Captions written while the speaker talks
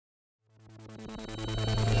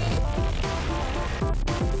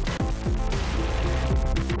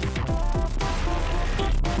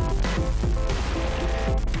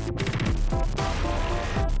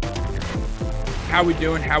How we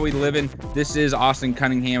doing? How we living? This is Austin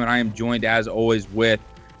Cunningham, and I am joined, as always, with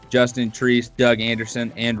Justin Treese, Doug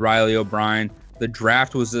Anderson, and Riley O'Brien. The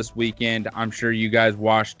draft was this weekend. I'm sure you guys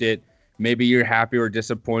watched it. Maybe you're happy or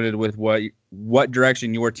disappointed with what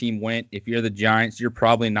direction your team went. If you're the Giants, you're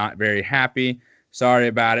probably not very happy. Sorry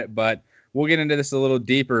about it, but we'll get into this a little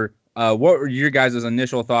deeper. What were your guys'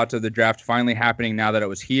 initial thoughts of the draft finally happening now that it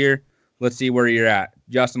was here? Let's see where you're at.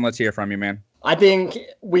 Justin, let's hear from you, man. I think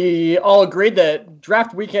we all agreed that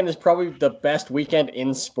draft weekend is probably the best weekend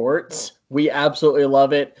in sports. We absolutely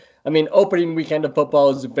love it. I mean, opening weekend of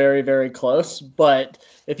football is very, very close. But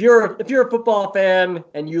if you're a football fan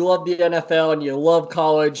and you love the NFL and you love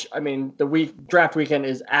college, I mean, draft weekend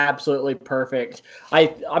is absolutely perfect.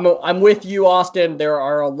 I'm with you, Austin. There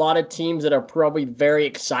are a lot of teams that are probably very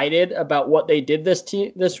excited about what they did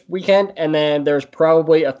this weekend, and then there's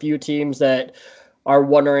probably a few teams that are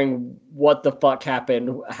wondering what the fuck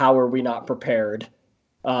happened. How are we not prepared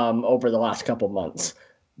over the last couple months?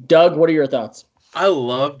 Doug, what are your thoughts? I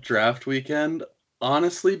love draft weekend,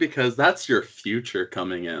 honestly, because that's your future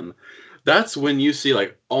coming in. That's when you see,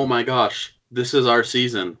 like, oh my gosh, this is our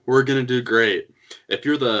season. We're going to do great. If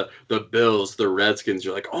you're the Bills, the Redskins,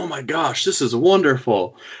 you're like, oh my gosh, this is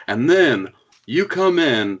wonderful. And then you come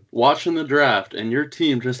in watching the draft and your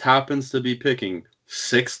team just happens to be picking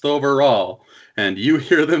 6th overall. And you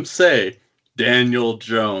hear them say, Daniel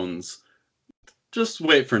Jones. Just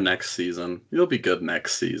wait for next season. You'll be good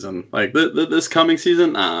next season. Like, this coming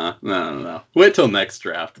season? No. Wait till next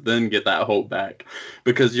draft. Then get that hope back.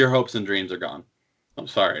 Because your hopes and dreams are gone. I'm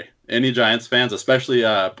sorry. Any Giants fans, especially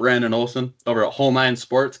Brandon Olson over at Whole Nine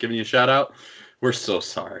Sports, giving you a shout out. We're so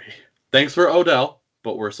sorry. Thanks for Odell,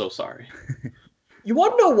 but we're so sorry. You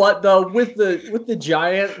want to know what, though? With the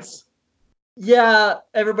Giants, yeah,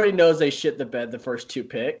 everybody knows they shit the bed the first 2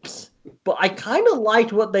 picks. But I kind of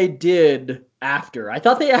liked what they did after. I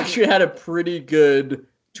thought they actually had a pretty good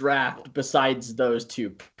draft besides those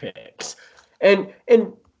 2 picks. And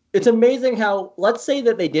it's amazing how, let's say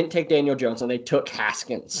that they didn't take Daniel Jones and they took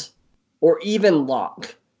Haskins or even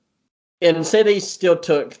Locke. And say they still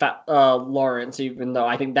took Lawrence, even though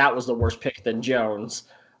I think that was the worst pick than Jones.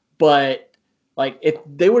 But like, if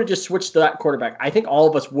they would have just switched to that quarterback, I think all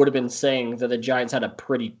of us would have been saying that the Giants had a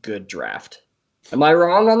pretty good draft. Am I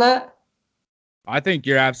wrong on that? I think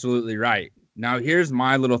you're absolutely right. Now, here's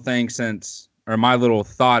my little thing my little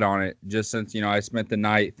thought on it, just since, I spent the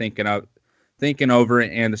night thinking over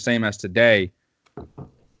it, and the same as today.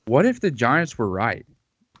 What if the Giants were right?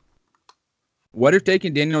 What if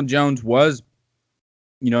taking Daniel Jones was,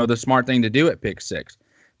 the smart thing to do at pick 6?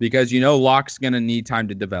 Because, Locke's going to need time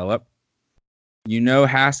to develop.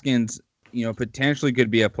 Haskins, potentially could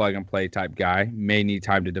be a plug-and-play type guy, may need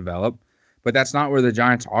time to develop. But that's not where the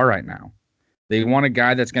Giants are right now. They want a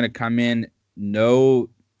guy that's going to come in, the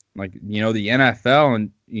NFL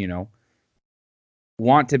and,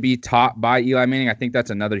 want to be taught by Eli Manning. I think that's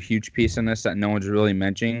another huge piece in this that no one's really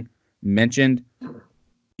mentioned.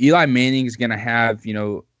 Eli Manning is going to have,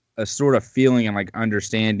 a sort of feeling and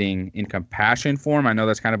understanding and compassion for him. I know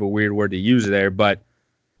that's kind of a weird word to use there, but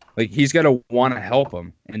he's going to want to help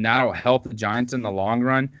him, and that'll help the Giants in the long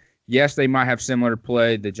run. Yes, they might have similar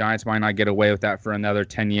play. The Giants might not get away with that for another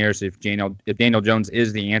 10 years if Daniel Jones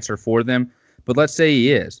is the answer for them. But let's say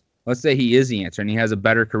he is. Let's say he is the answer and he has a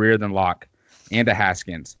better career than Locke and a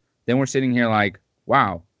Haskins. Then we're sitting here like,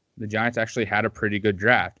 wow, the Giants actually had a pretty good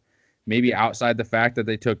draft. Maybe outside the fact that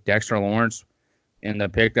they took Dexter Lawrence and the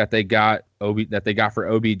pick that they got for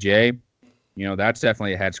OBJ, that's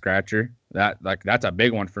definitely a head scratcher. That's a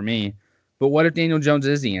big one for me. But what if Daniel Jones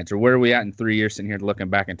is the answer? Where are we at in 3 years sitting here looking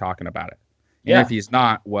back and talking about it? And if he's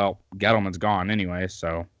not, well, Gettleman's gone anyway,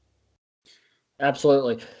 so.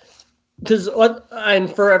 Absolutely.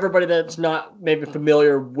 And for everybody that's not maybe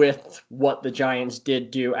familiar with what the Giants did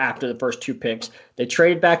do after the first 2 picks, they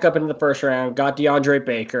traded back up into the first round, got DeAndre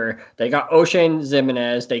Baker, they got O'Shane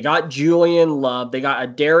Ximines, they got Julian Love, they got a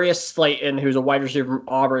Darius Slayton, who's a wide receiver from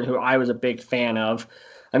Auburn, who I was a big fan of.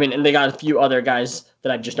 I mean, and they got a few other guys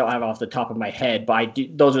that I just don't have off the top of my head, but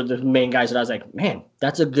those are the main guys that I was like, man,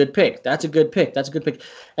 that's a good pick. That's a good pick. That's a good pick.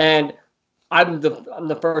 And I'm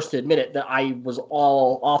the first to admit it that I was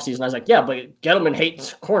all offseason. I was like, yeah, but Gettleman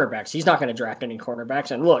hates cornerbacks. He's not going to draft any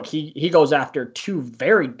cornerbacks. And look, he goes after 2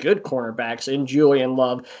 very good cornerbacks in Julian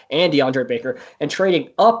Love and DeAndre Baker, and trading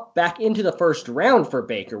up back into the first round for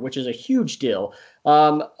Baker, which is a huge deal.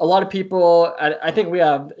 A lot of people, I think we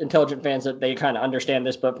have intelligent fans that they kind of understand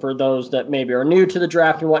this, but for those that maybe are new to the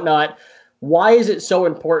draft and whatnot, why is it so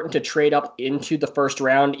important to trade up into the first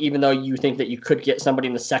round, even though you think that you could get somebody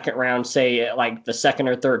in the second round, say like the second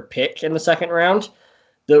or third pick in the second round?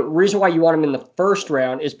 The reason why you want him in the first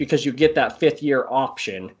round is because you get that 5th-year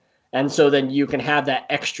option. And so then you can have that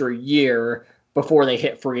extra year before they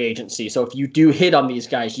hit free agency. So if you do hit on these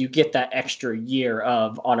guys, you get that extra year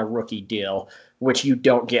on a rookie deal, which you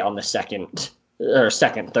don't get on the second,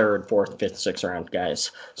 third, fourth, fifth, sixth round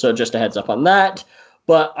guys. So just a heads up on that.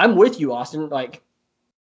 But I'm with you, Austin. Like,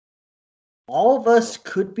 all of us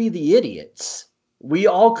could be the idiots. We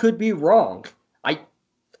all could be wrong.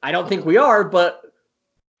 I don't think we are, but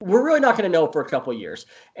we're really not going to know for a couple of years.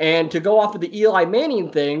 And to go off of the Eli Manning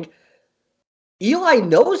thing, Eli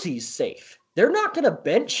knows he's safe. They're not going to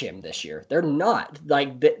bench him this year. They're not.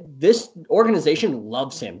 Like, this organization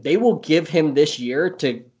loves him. They will give him this year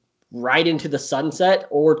to ride into the sunset,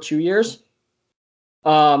 or 2 years.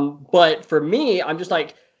 But for me, I'm just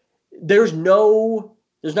like, there's not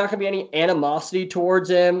going to be any animosity towards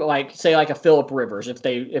him. Like, say, like a Phillip Rivers, if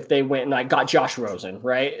they went and like got Josh Rosen,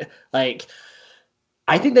 right? Like,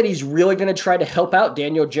 I think that he's really going to try to help out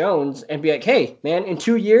Daniel Jones and be like, hey, man, in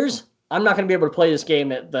 2 years, I'm not going to be able to play this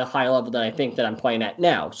game at the high level that I think that I'm playing at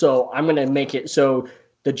now. So I'm going to make it so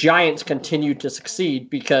the Giants continue to succeed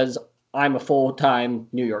because I'm a full-time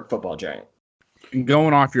New York Football Giant.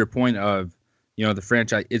 Going off your point of, the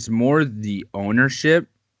franchise, it's more the ownership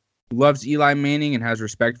loves Eli Manning and has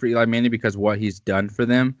respect for Eli Manning because what he's done for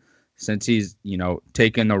them since he's,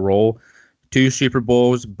 taken the role. 2 Super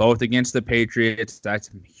Bowls, both against the Patriots. That's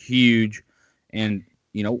huge. And,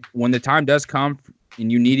 when the time does come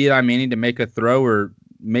and you need Eli Manning to make a throw or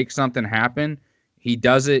make something happen, he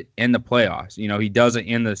does it in the playoffs. He does it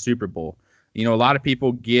in the Super Bowl. A lot of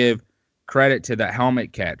people give credit to that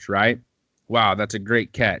helmet catch, right? Wow, that's a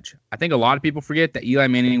great catch. I think a lot of people forget that Eli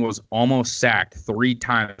Manning was almost sacked 3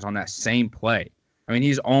 times on that same play. I mean,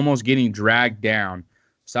 he's almost getting dragged down.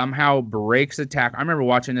 Somehow breaks the tackle. I remember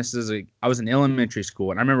watching this I was in elementary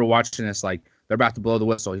school, and I remember watching this like they're about to blow the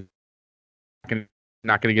whistle. He's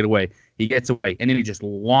not going to get away. He gets away, and then he just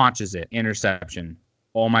launches it. Interception.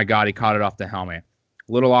 Oh, my God, he caught it off the helmet.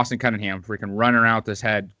 Little Austin Cunningham freaking running around with his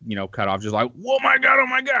head, cut off, just like, oh, my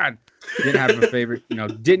God. Didn't have a favorite,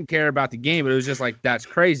 didn't care about the game, but it was just like, that's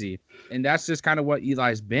crazy. And that's just kind of what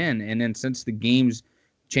Eli's been. And then since the game's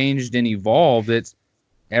changed and evolved, it's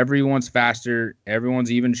everyone's faster,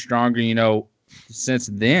 everyone's even stronger, since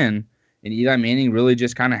then. And Eli Manning really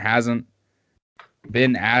just kind of hasn't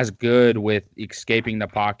been as good with escaping the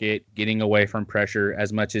pocket, getting away from pressure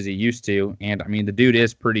as much as he used to. And, I mean, the dude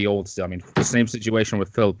is pretty old still. I mean, the same situation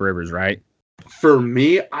with Phillip Rivers, right? For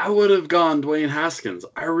me, I would have gone Dwayne Haskins.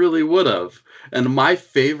 I really would have. And my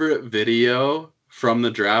favorite video from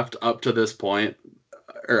the draft up to this point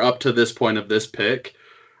of this pick,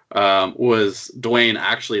 was Dwayne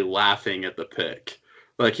actually laughing at the pick.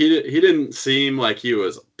 Like, he didn't seem like he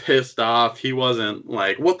was pissed off. He wasn't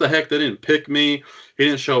like, what the heck, they didn't pick me. He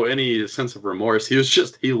didn't show any sense of remorse.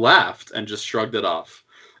 He laughed and just shrugged it off.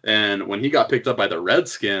 And when he got picked up by the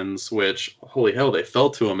Redskins, which, holy hell, they fell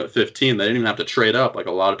to him at 15. They didn't even have to trade up like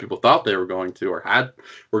a lot of people thought they were going to or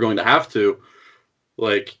were going to have to.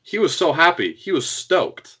 Like, he was so happy. He was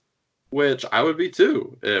stoked, which I would be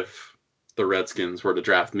too if the Redskins were to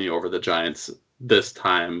draft me over the Giants this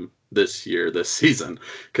season,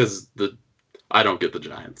 because I don't get the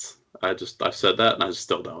Giants. I've said that, and I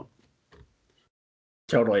still don't.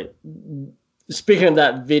 Totally. Speaking of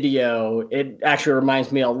that video, it actually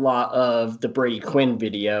reminds me a lot of the Brady Quinn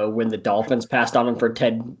video when the Dolphins passed on him for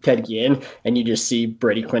Ted Ginn, and you just see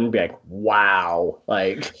Brady Quinn be like, wow,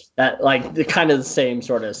 like that, like the kind of the same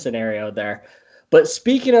sort of scenario there. But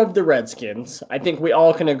speaking of the Redskins, I think we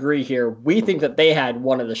all can agree here. We think that they had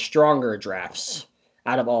one of the stronger drafts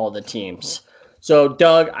out of all of the teams. So,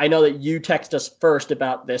 Doug, I know that you text us first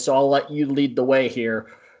about this, so I'll let you lead the way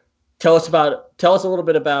here. Tell us a little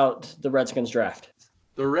bit about the Redskins draft.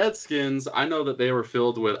 The Redskins, I know that they were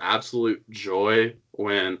filled with absolute joy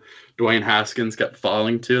when Dwayne Haskins kept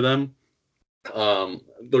falling to them. The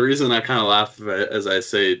reason I kind of laugh as I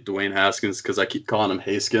say Dwayne Haskins because I keep calling him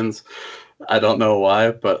Haskins. I don't know why,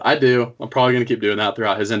 but I do. I'm probably going to keep doing that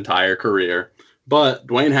throughout his entire career. But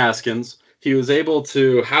Dwayne Haskins, he was able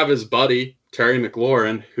to have his buddy, Terry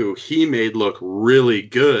McLaurin, who he made look really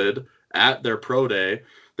good at their pro day.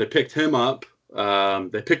 They picked him up.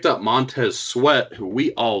 They picked up Montez Sweat, who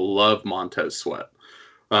we all love Montez Sweat.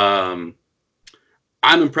 I'm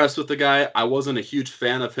impressed with the guy. I wasn't a huge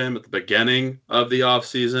fan of him at the beginning of the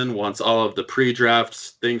offseason. Once all of the pre-draft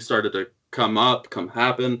things started to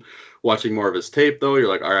happen. Watching more of his tape, though, you're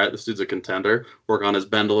like, all right, this dude's a contender. Work on his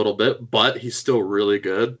bend a little bit, but he's still really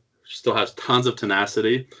good. Still has tons of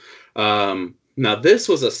tenacity. Now, this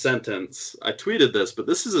was a sentence. I tweeted this, but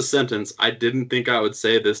this is a sentence I didn't think I would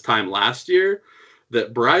say this time last year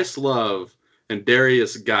that Bryce Love and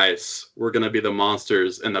Darius Geis were going to be the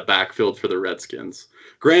monsters in the backfield for the Redskins.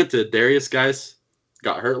 Granted, Darius Geis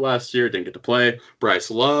got hurt last year, didn't get to play. Bryce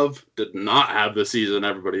Love did not have the season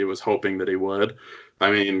everybody was hoping that he would.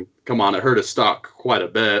 I mean, come on, it hurt his stock quite a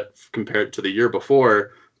bit compared to the year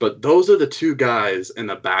before. But those are the two guys in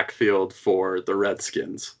the backfield for the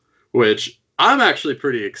Redskins, which I'm actually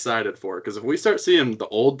pretty excited for, because if we start seeing the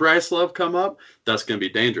old Bryce Love come up, that's going to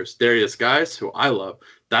be dangerous. Darius Geis, who I love,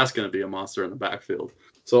 that's going to be a monster in the backfield.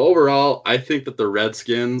 So overall, I think that the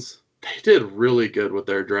Redskins, they did really good with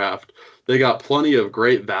their draft. They got plenty of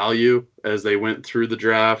great value as they went through the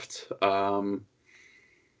draft.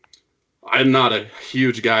 I'm not a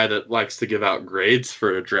huge guy that likes to give out grades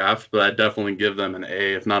for a draft, but I definitely give them an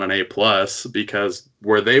A, if not an A+, because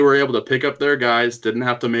where they were able to pick up their guys, didn't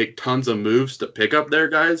have to make tons of moves to pick up their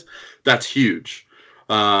guys, that's huge.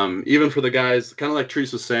 Even for the guys, kind of like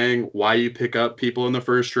Treese was saying, why you pick up people in the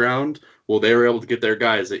first round, well, they were able to get their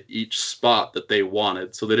guys at each spot that they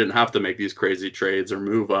wanted, so they didn't have to make these crazy trades or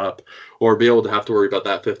move up or be able to have to worry about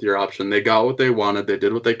that fifth-year option. They got what they wanted. They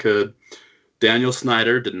did what they could. Daniel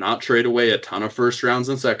Snyder did not trade away a ton of first rounds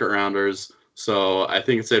and second rounders. So I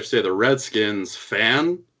think it's safe to say the Redskins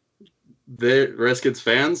fans,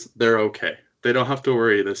 they're okay. They don't have to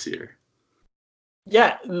worry this year.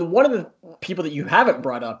 Yeah, one of the people that you haven't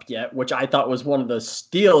brought up yet, which I thought was one of the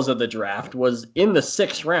steals of the draft, was in the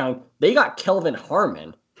 6th round, they got Kelvin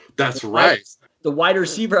Harmon. That's right. The wide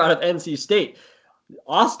receiver out of NC State.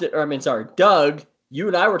 Doug, you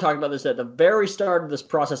and I were talking about this at the very start of this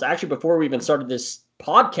process, actually before we even started this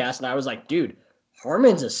podcast, and I was like, dude,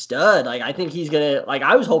 Harmon's a stud. Like, I think he's going to, like,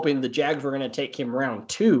 I was hoping the Jags were going to take him round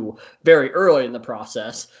 2 very early in the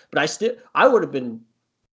process, but I would have been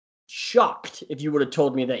shocked if you would have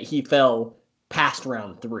told me that he fell past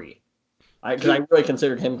round 3. Because I really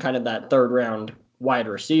considered him kind of that 3rd round wide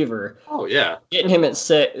receiver. Oh, yeah. Getting him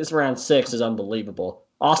at round 6 is unbelievable.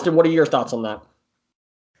 Austin, what are your thoughts on that?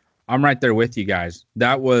 I'm right there with you guys.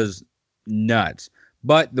 That was nuts.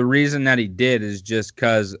 But the reason that he did is just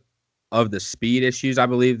because of the speed issues. I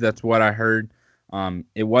believe that's what I heard.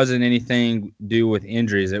 It wasn't anything to do with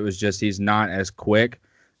injuries. It was just he's not as quick.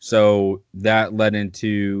 So that led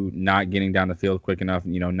into not getting down the field quick enough,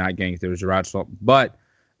 not getting through his route. But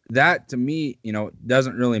that, to me,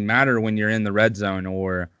 doesn't really matter when you're in the red zone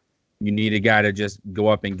or you need a guy to just go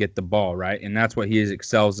up and get the ball, right? And that's what he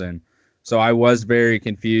excels in. So I was very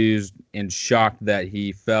confused and shocked that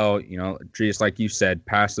he fell, just like you said,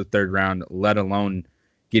 past the 3rd round, let alone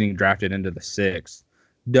getting drafted into the 6th.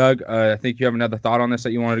 Doug, I think you have another thought on this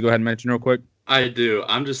that you wanted to go ahead and mention real quick. I do.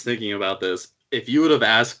 I'm just thinking about this. If you would have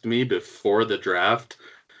asked me before the draft,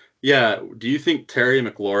 do you think Terry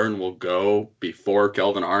McLaurin will go before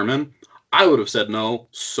Kelvin Harmon? I would have said no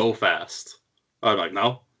so fast. I'm like,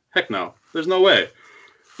 no, heck no. There's no way.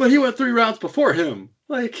 But he went 3 rounds before him.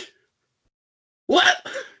 Like, what?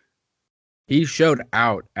 He showed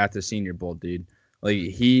out at the Senior Bowl, dude. Like,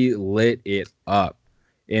 he lit it up.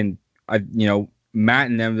 And, Matt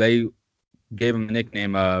and them, they gave him a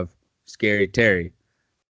nickname of Scary Terry.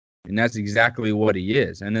 And that's exactly what he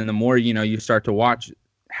is. And then the more, you start to watch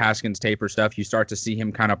Haskins tape or stuff, you start to see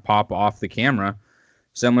him kind of pop off the camera,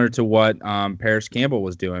 similar to what Paris Campbell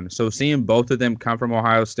was doing. So seeing both of them come from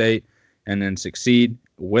Ohio State and then succeed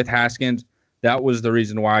with Haskins, that was the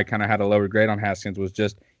reason why I kind of had a lower grade on Haskins, was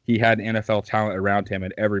just he had NFL talent around him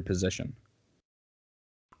at every position.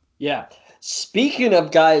 Yeah. Speaking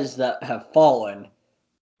of guys that have fallen,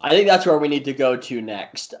 I think that's where we need to go to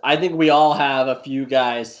next. I think we all have a few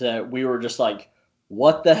guys that we were just like,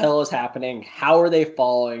 what the hell is happening? How are they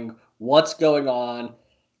falling? What's going on?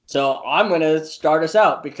 So I'm going to start us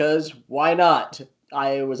out because why not?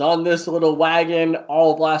 I was on this little wagon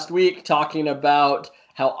all of last week talking about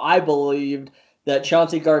how I believed that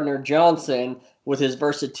Chauncey Gardner-Johnson, with his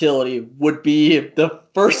versatility, would be the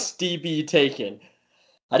first DB taken.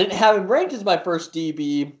 I didn't have him ranked as my first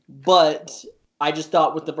DB, but I just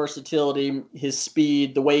thought with the versatility, his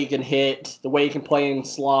speed, the way he can hit, the way he can play in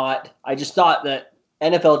slot, I just thought that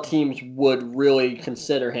NFL teams would really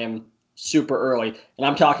consider him super early. And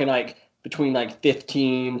I'm talking like between like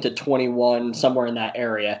 15 to 21, somewhere in that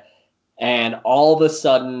area. And all of a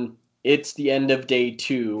sudden, it's the end of day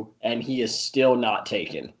 2, and he is still not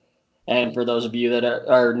taken. And for those of you that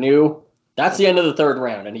are new, that's the end of the 3rd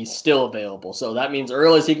round, and he's still available. So that means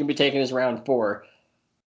earliest he can be taken is round 4.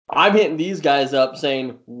 I'm hitting these guys up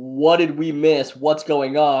saying, what did we miss? What's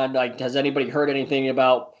going on? Like, has anybody heard anything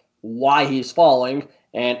about why he's falling?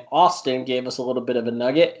 And Austin gave us a little bit of a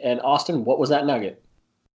nugget. And Austin, what was that nugget?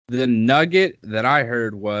 The nugget that I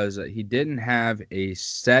heard was that he didn't have a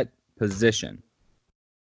set position.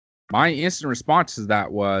 My instant response to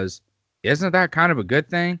that was, isn't that kind of a good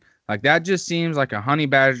thing? Like, that just seems like a Honey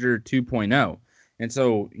Badger 2.0. And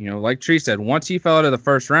so, like Tree said, once he fell out of the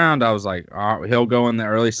first round, I was like, oh, he'll go in the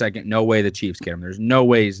early second. No way the Chiefs get him. There's no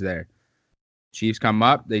way he's there. Chiefs come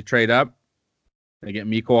up. They trade up. They get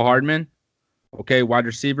Mecole Hardman. Okay, wide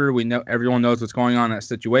receiver. We know everyone knows what's going on in that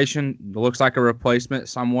situation. It looks like a replacement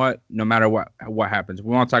somewhat, no matter what happens. If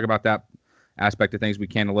we want to talk about that aspect of things, we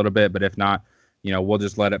can a little bit, but if not, we'll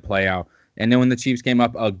just let it play out. And then when the Chiefs came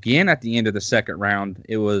up again at the end of the second round,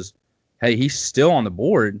 it was, hey, he's still on the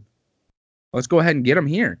board. Let's go ahead and get him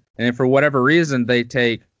here. And then for whatever reason, they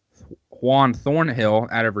take Juan Thornhill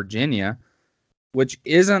out of Virginia, which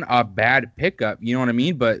isn't a bad pickup. You know what I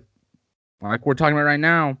mean? But like we're talking about right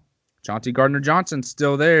now, Chauncey Gardner-Johnson's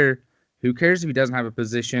still there. Who cares if he doesn't have a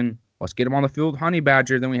position? Let's get him on the field, Honey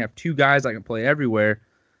Badger. Then we have two guys that can play everywhere.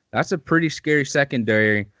 That's a pretty scary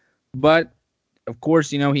secondary. But, of course,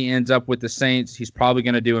 he ends up with the Saints. He's probably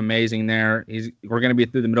going to do amazing there. We're going to be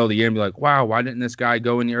through the middle of the year and be like, wow, why didn't this guy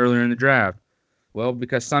go any earlier in the draft? Well,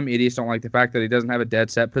 because some idiots don't like the fact that he doesn't have a dead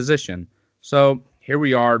set position. So here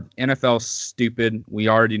we are. NFL's stupid. We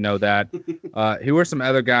already know that. Who are some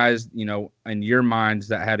other guys, in your minds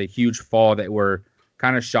that had a huge fall that were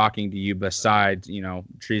kind of shocking to you besides,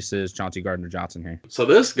 Treese's Chauncey Gardner-Johnson here? So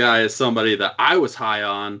this guy is somebody that I was high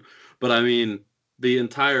on, but I mean, the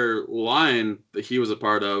entire line that he was a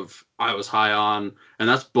part of, I was high on, and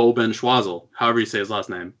that's Bo Ben Schwazel, however you say his last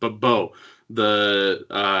name. But Bo,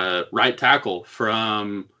 the right tackle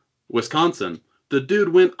from Wisconsin, the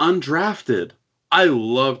dude went undrafted. I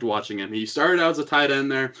loved watching him. He started out as a tight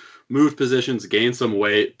end there, moved positions, gained some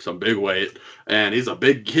weight, some big weight, and he's a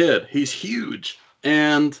big kid. He's huge.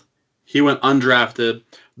 And he went undrafted.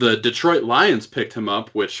 The Detroit Lions picked him up,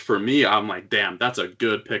 which for me, I'm like, damn, that's a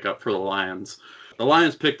good pickup for the Lions. The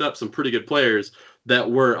Lions picked up some pretty good players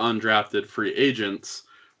that were undrafted free agents,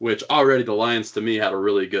 which already the Lions to me had a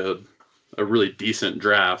really decent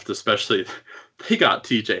draft, especially they got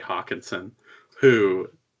TJ Hawkinson, who,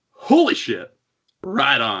 holy shit,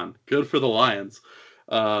 right on. Good for the Lions.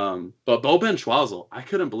 But Bo Ben Schwazel, I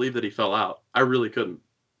couldn't believe that he fell out. I really couldn't.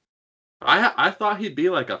 I thought he'd be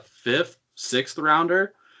like a 5th, 6th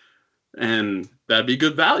rounder, and that'd be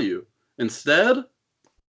good value. Instead,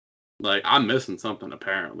 like, I'm missing something,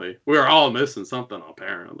 apparently. We're all missing something,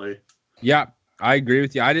 apparently. Yeah, I agree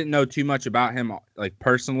with you. I didn't know too much about him, like,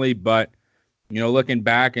 personally, but, looking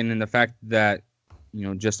back and then the fact that,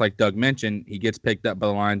 just like Doug mentioned, he gets picked up by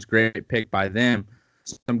the Lions, great pick by them.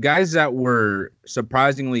 Some guys that were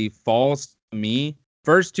surprisingly false to me,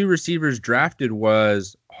 first two receivers drafted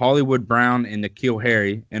was Hollywood Brown and N'Keal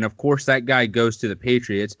Harry, and of course that guy goes to the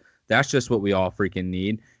Patriots. That's just what we all freaking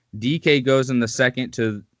need. DK goes in the second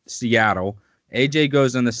to Seattle. AJ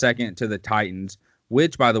goes in the second to the Titans,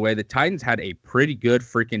 which, by the way, the Titans had a pretty good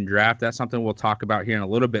freaking draft. That's something we'll talk about here in a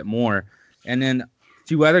little bit more. And then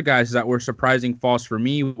two other guys that were surprising falls for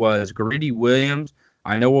me was Greedy Williams.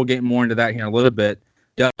 I know we'll get more into that here in a little bit.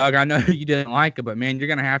 Doug, I know you didn't like it, but, man, you're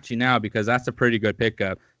going to have to now because that's a pretty good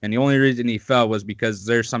pickup. And the only reason he fell was because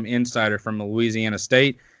there's some insider from Louisiana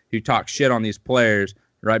State who talks shit on these players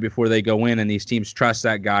right before they go in, and these teams trust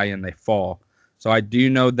that guy and they fall. So I do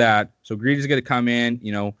know that. So Greedy's going to come in,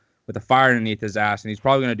 with a fire underneath his ass, and he's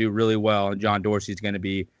probably going to do really well. And John Dorsey's going to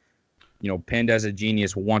be, pinned as a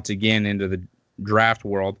genius once again into the draft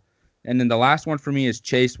world. And then the last one for me is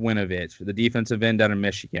Chase Winovich, the defensive end out of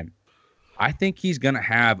Michigan. I think he's going to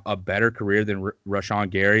have a better career than Rashawn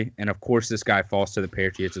Gary. And, of course, this guy falls to the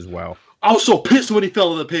Patriots as well. I was so pissed when he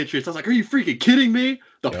fell to the Patriots. I was like, are you freaking kidding me?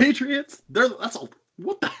 The Patriots?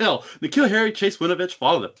 What the hell? N'Keal Harry, Chase Winovich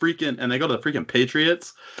fall to the freaking, and they go to the freaking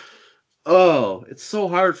Patriots. Oh, it's so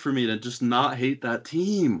hard for me to just not hate that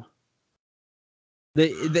team.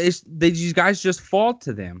 These guys just fall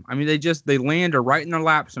to them. I mean, they land right in their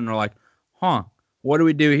laps, and they're like, what do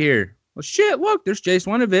we do here? Well, shit, look, there's Chase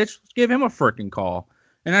Winovich. Let's give him a freaking call.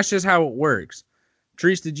 And that's just how it works.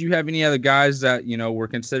 Treese, did you have any other guys that, were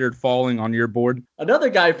considered falling on your board? Another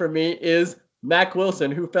guy for me is Mack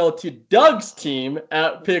Wilson, who fell to Doug's team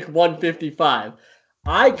at pick 155.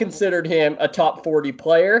 I considered him a top 40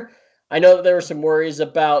 player. I know that there were some worries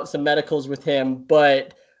about some medicals with him,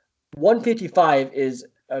 but 155 is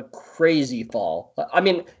a crazy fall. I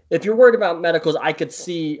mean, if you're worried about medicals, I could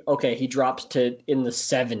see, okay, he drops to in the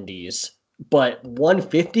 70s, but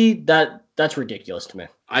 150, that's ridiculous to me.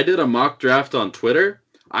 I did a mock draft on Twitter.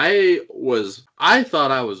 I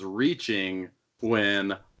thought I was reaching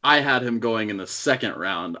when I had him going in the second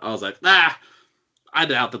round. I was like, I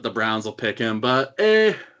doubt that the Browns will pick him, but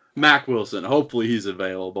Mack Wilson, hopefully he's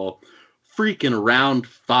available. Freaking round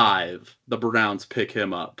 5, the Browns pick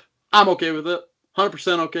him up. I'm okay with it.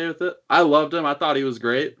 100% okay with it. I loved him. I thought he was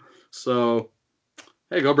great. So,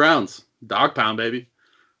 hey, go Browns. Dog pound, baby.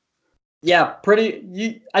 Yeah,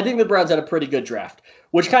 I think the Browns had a pretty good draft,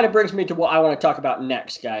 which kind of brings me to what I want to talk about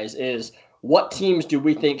next, guys, is what teams do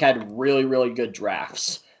we think had really, really good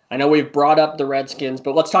drafts? I know we've brought up the Redskins,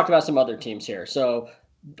 but let's talk about some other teams here. So,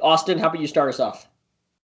 Austin, how about you start us off?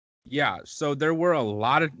 Yeah, so there were a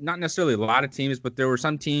lot of, not necessarily a lot of teams, but there were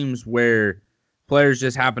some teams where players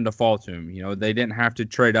just happened to fall to them. You know, they didn't have to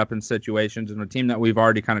trade up in situations. And a team that we've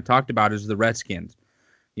already kind of talked about is the Redskins.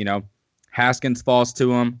 You know, Haskins falls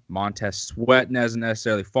to him. Montez Sweat doesn't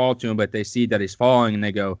necessarily fall to him, but they see that he's falling and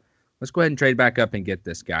they go, let's go ahead and trade back up and get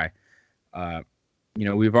this guy. You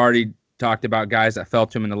know, we've already talked about guys that fell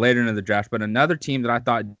to him in the later end of the draft, but another team that I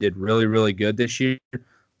thought did really, really good this year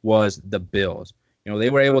was the Bills. You know, they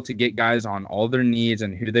were able to get guys on all their needs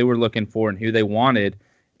and who they were looking for and who they wanted.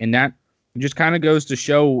 And that just kind of goes to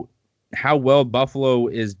show how well Buffalo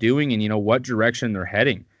is doing and, you know, what direction they're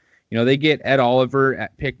heading. You know, they get Ed Oliver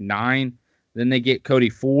at pick 9. Then they get Cody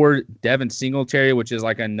Ford, Devin Singletary, which is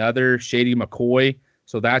like another Shady McCoy.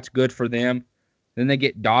 So that's good for them. Then they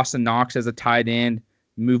get Dawson Knox as a tight end.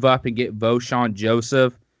 Move up and get Voshon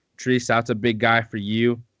Joseph. Treese, that's a big guy for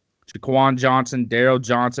you. Jaquan Johnson, Daryl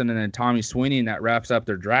Johnson, and then Tommy Sweeney, and that wraps up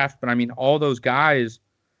their draft. But, I mean, all those guys,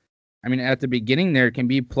 I mean, at the beginning there can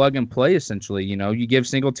be plug and play, essentially. You know, you give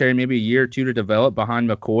Singletary maybe a year or two to develop behind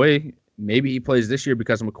McCoy. Maybe he plays this year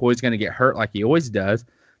because McCoy's going to get hurt like he always does.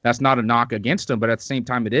 That's not a knock against him, but at the same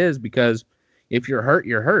time it is, because if you're hurt,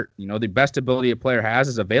 you're hurt. You know, the best ability a player has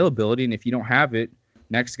is availability, and if you don't have it,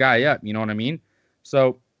 next guy up. You know what I mean?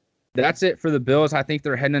 So that's it for the Bills. I think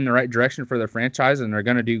they're heading in the right direction for their franchise, and they're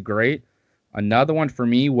going to do great. Another one for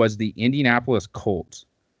me was the Indianapolis Colts.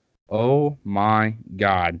 Oh, my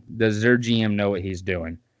God. Does their GM know what he's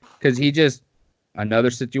doing? Because he just, another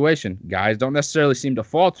situation. Guys don't necessarily seem to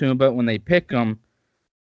fall to him, but when they pick him,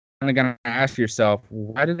 you're going to ask yourself,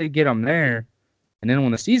 why did they get him there? And then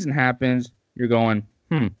when the season happens, you're going,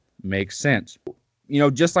 makes sense. You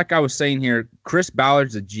know, just like I was saying here, Chris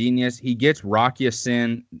Ballard's a genius. He gets Rocky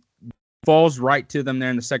Ya-Sin, falls right to them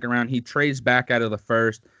there in the second round. He trades back out of the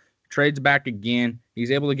first, trades back again.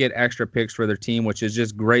 He's able to get extra picks for their team, which is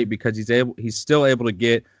just great because he's still able to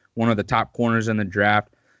get one of the top corners in the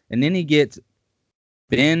draft. And then he gets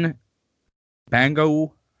Ben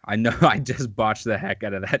Bango. I know I just botched the heck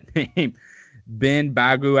out of that name. Ben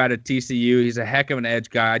Bagu out of TCU. He's a heck of an edge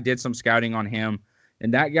guy. I did some scouting on him,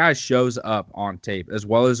 and that guy shows up on tape, as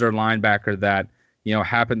well as their linebacker that, you know,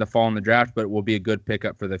 happened to fall in the draft, but will be a good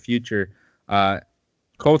pickup for the future.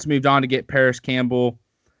 Colts moved on to get Paris Campbell.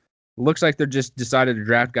 Looks like they're just decided to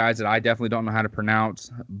draft guys that I definitely don't know how to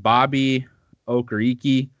pronounce. Bobby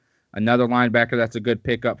Okereke, another linebacker that's a good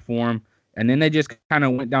pickup for him. And then they just kind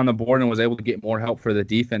of went down the board and was able to get more help for the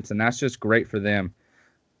defense, and that's just great for them.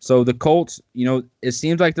 So the Colts, you know, it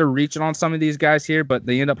seems like they're reaching on some of these guys here, but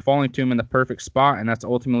they end up falling to them in the perfect spot, and that's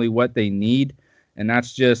ultimately what they need, and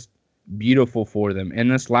that's just beautiful for them. And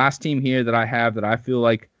this last team here that I have that I feel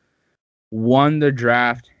like won the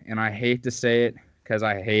draft, and I hate to say it because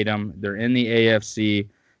I hate them, they're in the AFC,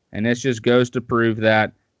 and this just goes to prove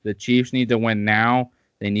that the Chiefs need to win now.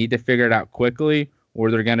 They need to figure it out quickly, or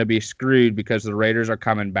they're going to be screwed because the Raiders are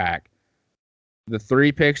coming back. The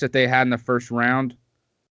 3 picks that they had in the first round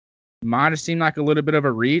might have seemed like a little bit of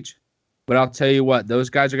a reach, but I'll tell you what, those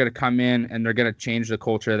guys are going to come in and they're going to change the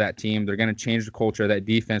culture of that team. They're going to change the culture of that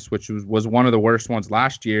defense, which was one of the worst ones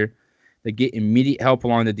last year. They get immediate help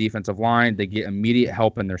along the defensive line. They get immediate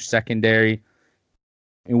help in their secondary.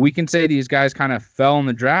 And we can say these guys kind of fell in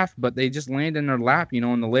the draft, but they just land in their lap, you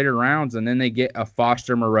know, in the later rounds, and then they get a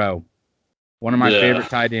Foster Moreau. One of my favorite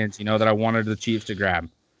tight ends, you know, that I wanted the Chiefs to grab.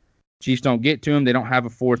 Chiefs don't get to him. They don't have a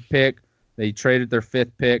 4th pick. They traded their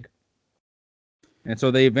 5th pick. And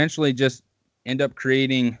so they eventually just end up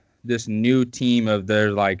creating this new team of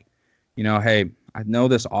their, like, you know, hey, I know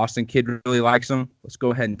this Austin kid really likes him. Let's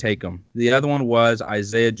go ahead and take him. The other one was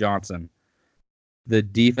Isaiah Johnson, the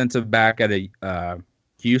defensive back at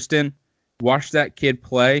Houston. Watch that kid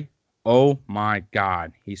play. Oh, my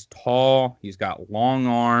God. He's tall. He's got long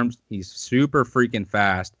arms. He's super freaking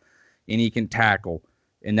fast, and he can tackle.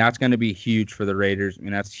 And that's going to be huge for the Raiders,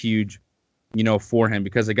 and that's huge, you know, for him.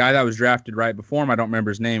 Because the guy that was drafted right before him, I don't remember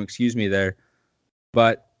his name, excuse me there,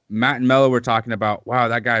 but Matt and Mello were talking about, wow,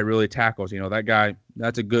 that guy really tackles. You know, that guy,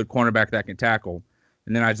 that's a good cornerback that can tackle.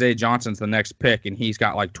 And then Isaiah Johnson's the next pick, and he's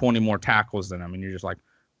got like 20 more tackles than him. And you're just like,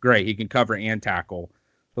 great, he can cover and tackle.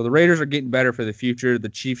 So the Raiders are getting better for the future. The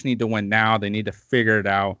Chiefs need to win now. They need to figure it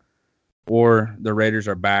out, or the Raiders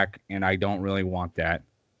are back, and I don't really want that.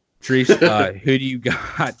 Treese, who do you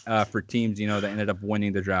got for teams, that ended up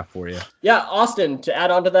winning the draft for you? Yeah, Austin, to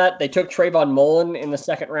add on to that, they took Trayvon Mullen in the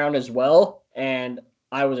second round as well, and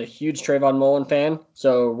I was a huge Trayvon Mullen fan.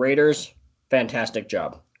 So Raiders, fantastic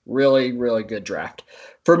job. Really, really good draft.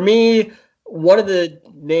 For me, one of the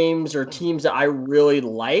names or teams that I really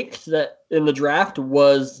liked that in the draft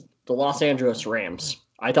was the Los Angeles Rams.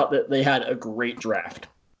 I thought that they had a great draft.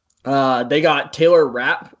 They got Taylor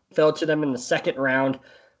Rapp, fell to them in the second round.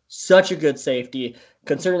 Such a good safety.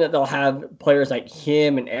 Considering that they'll have players like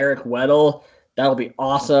him and Eric Weddle, that'll be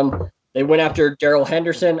awesome. They went after Darrell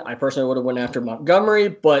Henderson. I personally would have went after Montgomery,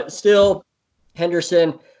 but still,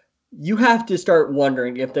 Henderson, you have to start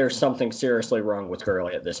wondering if there's something seriously wrong with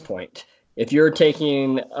Gurley at this point. If you're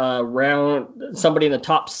taking around somebody in the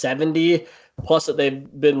top 70, plus that they've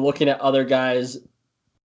been looking at other guys,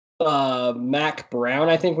 Mac Brown,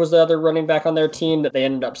 I think, was the other running back on their team that they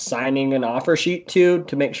ended up signing an offer sheet to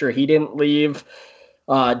make sure he didn't leave.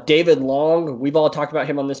 David Long, we've all talked about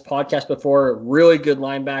him on this podcast before. Really good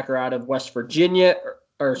linebacker out of West Virginia.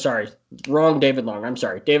 David Long. I'm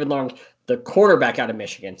sorry. David Long, the cornerback out of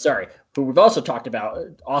Michigan. Sorry. Who we've also talked about.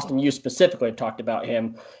 Austin, you specifically have talked about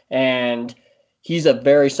him. And he's a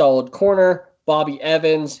very solid corner. Bobby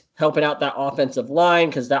Evans helping out that offensive line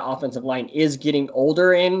because that offensive line is getting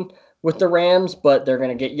older in with the Rams, but they're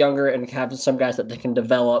going to get younger and have some guys that they can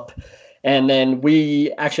develop. And then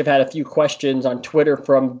we actually have had a few questions on Twitter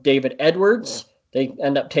from David Edwards. They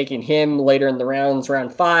end up taking him later in the rounds,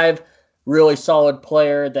 round 5. Really solid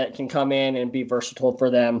player that can come in and be versatile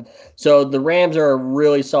for them. So the Rams are a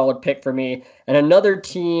really solid pick for me. And another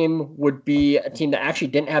team would be a team that actually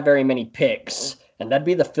didn't have very many picks, and that'd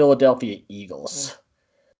be the Philadelphia Eagles.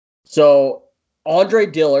 So Andre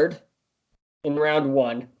Dillard in round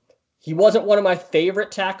 1. He wasn't one of my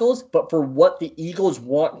favorite tackles, but for what the Eagles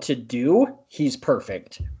want to do, he's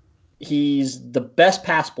perfect. He's the best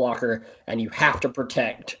pass blocker, and you have to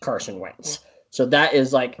protect Carson Wentz. So that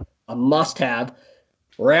is like a must-have.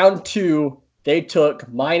 Round 2, they took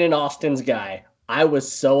mine and Austin's guy. I was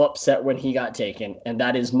so upset when he got taken, and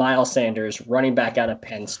that is Miles Sanders, running back out of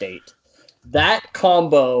Penn State. That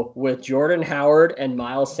combo with Jordan Howard and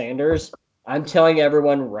Miles Sanders, I'm telling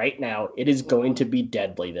everyone right now, it is going to be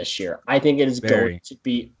deadly this year. I think it is going to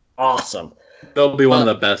be awesome. They'll be one of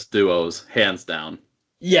the best duos, hands down.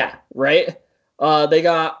 Yeah, right? They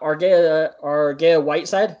got Argaea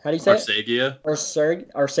Whiteside. How do you say it?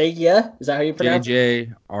 Arsagia. Is that how you pronounce it?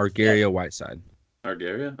 JJ Argaea Whiteside.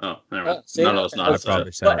 Argaea? Oh, never mind. No, it's not.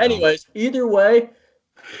 But anyways, either way,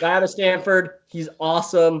 guy out of Stanford, he's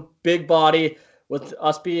awesome. Big body. With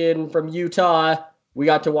us being from Utah, we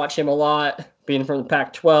got to watch him a lot. Being from the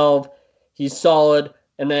Pac-12, he's solid.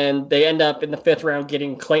 And then they end up in the 5th round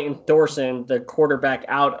getting Clayton Thorson, the quarterback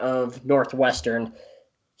out of Northwestern.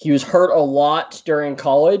 He was hurt a lot during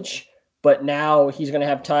college, but now he's going to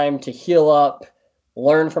have time to heal up,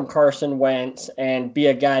 learn from Carson Wentz, and be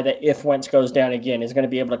a guy that if Wentz goes down again is going to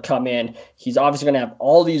be able to come in. He's obviously going to have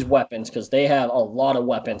all these weapons because they have a lot of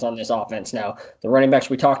weapons on this offense now. The running backs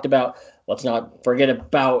we talked about, let's not forget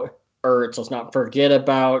about Ertz. Let's not forget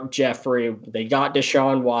about Jeffrey. They got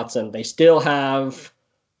Deshaun Watson. They still have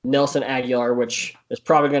Nelson Aguilar, which is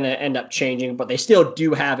probably going to end up changing, but they still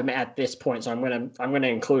do have him at this point, so I'm going to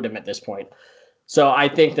include him at this point. So I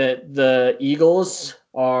think that the Eagles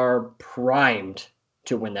are primed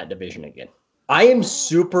to win that division again. I am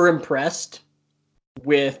super impressed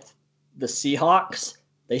with the Seahawks.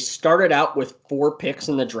 They started out with 4 picks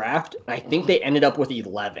in the draft. I think they ended up with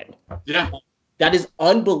 11. Yeah. That is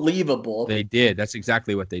unbelievable. They did. That's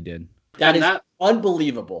exactly what they did. That is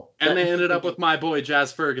unbelievable. And they ended up with my boy,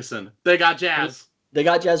 Jazz Ferguson. They got Jazz. They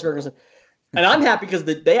got Jazz Ferguson. And I'm happy because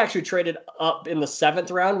they actually traded up in the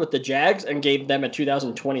 7th round with the Jags and gave them a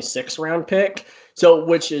 2026 round pick. So,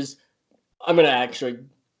 which is, I'm going to actually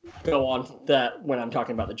go on that when I'm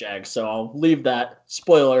talking about the Jags. So I'll leave that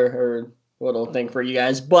spoiler or little thing for you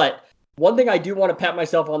guys. But one thing I do want to pat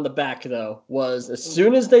myself on the back, though, was as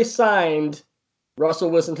soon as they signed Russell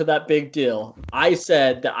Wilson to that big deal, I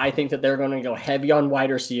said that I think that they're going to go heavy on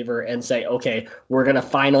wide receiver and say, okay, we're going to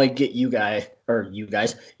finally get you,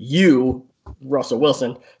 Russell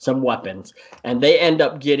Wilson, some weapons. And they end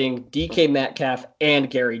up getting DK Metcalf and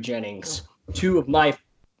Gary Jennings, 2 of my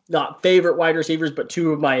not favorite wide receivers, but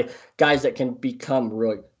 2 of my guys that can become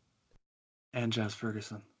really. And Jazz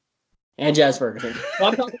Ferguson. Well,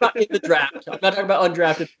 I'm talking about in the draft. I'm not talking about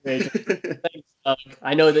undrafted free agents. Thanks, Doug.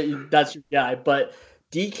 I know that's your guy, but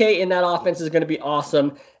DK in that offense is going to be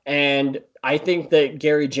awesome. And I think that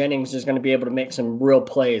Gary Jennings is going to be able to make some real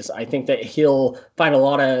plays. I think that he'll find a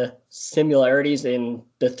lot of similarities in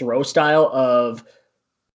the throw style of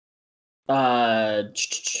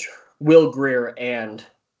Will Greer and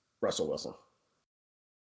Russell Wilson.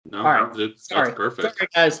 No, All right. that's Sorry. perfect. Sorry,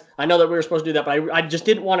 guys. I know that we were supposed to do that, but I just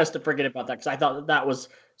didn't want us to forget about that because I thought that was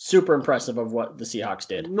super impressive of what the Seahawks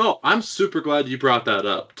did. No, I'm super glad you brought that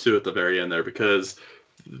up too at the very end there, because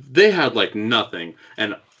they had like nothing.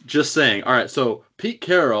 And just saying, all right, so Pete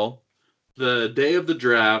Carroll, the day of the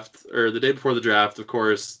draft, or the day before the draft, of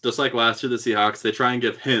course, just like last year, the Seahawks, they try and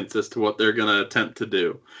give hints as to what they're going to attempt to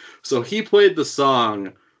do. So he played the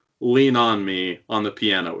song Lean On Me on the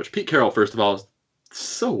piano, which Pete Carroll, first of all, is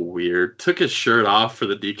so weird. Took his shirt off for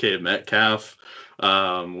the DK Metcalf.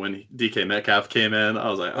 When DK Metcalf came in, I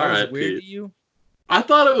was like, all right, weird Pete. to you? I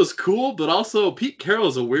thought it was cool, but also Pete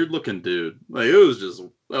Carroll's a weird looking dude. Like, it was just,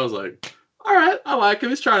 I was like, all right, I like him.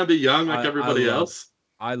 He's trying to be young like everybody else.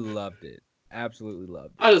 I loved it. Absolutely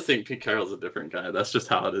loved it. I just think Pete Carroll's a different guy. That's just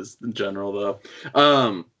how it is in general,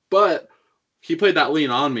 though. But he played that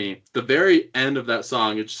Lean On Me. The very end of that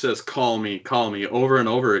song, it just says, call me, over and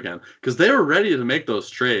over again. Because they were ready to make those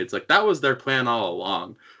trades. Like, that was their plan all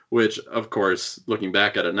along. Which, of course, looking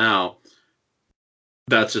back at it now,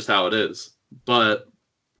 that's just how it is. But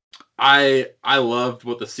I loved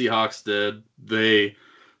what the Seahawks did. They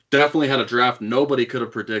definitely had a draft nobody could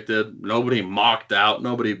have predicted. Nobody mocked out.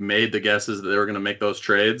 Nobody made the guesses that they were going to make those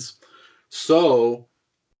trades. So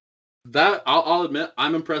that I'll admit,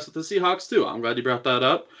 I'm impressed with the Seahawks too. I'm glad you brought that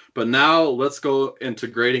up. But now let's go into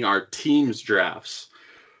grading our team's drafts.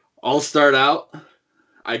 I'll start out.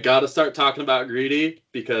 I got to start talking about Greedy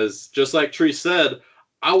because just like Tree said,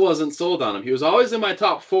 I wasn't sold on him. He was always in my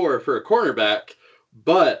top 4 for a cornerback,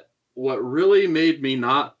 but what really made me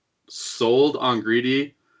not sold on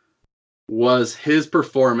Greedy was his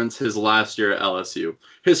performance his last year at LSU.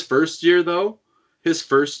 His first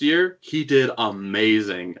year, he did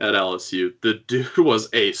amazing at LSU. The dude was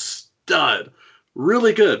a stud.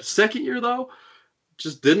 Really good. Second year, though,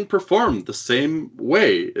 just didn't perform the same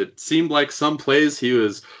way. It seemed like some plays he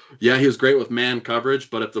was great with man coverage,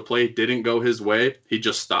 but if the play didn't go his way, he'd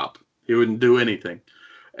just stop. He wouldn't do anything.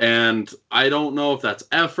 And I don't know if that's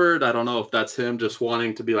effort. I don't know if that's him just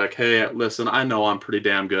wanting to be like, hey, listen, I know I'm pretty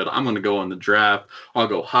damn good. I'm going to go in the draft. I'll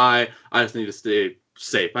go high. I just need to stay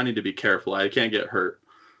safe. I need to be careful. I can't get hurt.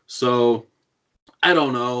 So I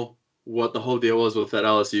don't know what the whole deal was with that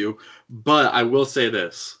LSU, but I will say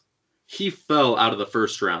this. He fell out of the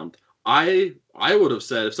first round. I would have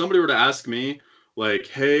said, if somebody were to ask me, like,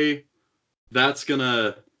 hey, if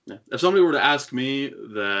somebody were to ask me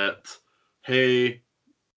that, hey,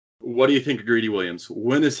 what do you think of Greedy Williams?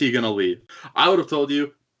 When is he going to leave? I would have told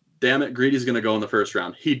you, damn it, Greedy's going to go in the first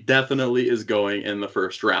round. He definitely is going in the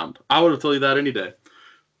first round. I would have told you that any day.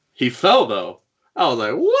 He fell, though. I was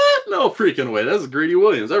like, what? No freaking way. That's Greedy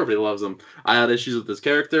Williams. Everybody loves him. I had issues with his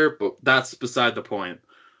character, but that's beside the point.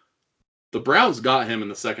 The Browns got him in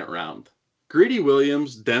the second round. Greedy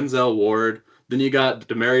Williams, Denzel Ward, then you got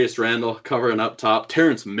Demarius Randall covering up top,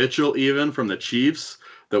 Terrence Mitchell even from the Chiefs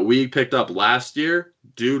that we picked up last year.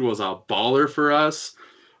 Dude was a baller for us.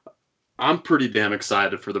 I'm pretty damn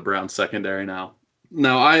excited for the Browns secondary now.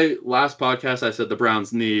 Now, last podcast I said the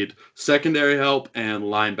Browns need secondary help and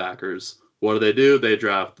linebackers. What do? They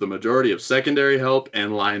draft the majority of secondary help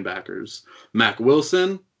and linebackers. Mack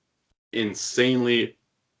Wilson, insanely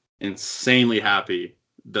happy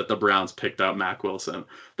that the Browns picked up Mack Wilson.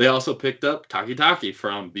 They also picked up Taki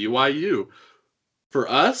from BYU. For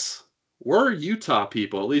us, we're Utah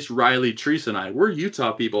people, at least Riley, Treese, and I. We're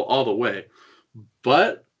Utah people all the way.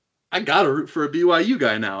 But I got to root for a BYU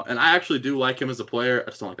guy now, and I actually do like him as a player.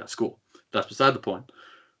 I just don't like that school. That's beside the point.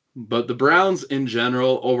 But the Browns in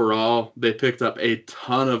general, overall, they picked up a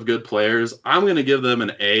ton of good players. I'm going to give them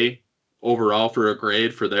an A overall for a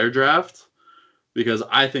grade for their draft, because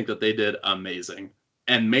I think that they did amazing.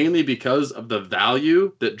 And mainly because of the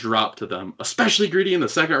value that dropped to them, especially Greedy in the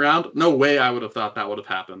second round. No way I would have thought that would have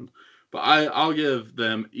happened. But I'll give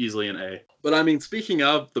them easily an A. But I mean, speaking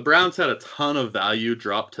of, the Browns had a ton of value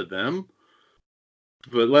drop to them.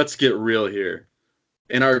 But let's get real here.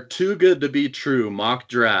 In our too good to be true mock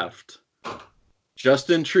draft,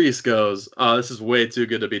 Justin Treese goes, oh, this is way too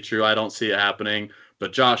good to be true. I don't see it happening.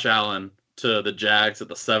 But Josh Allen to the Jags at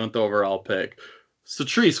the 7th overall pick. So,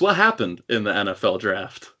 Treese, what happened in the NFL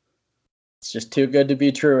draft? It's just too good to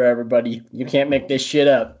be true, everybody. You can't make this shit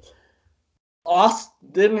up.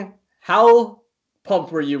 Austin, how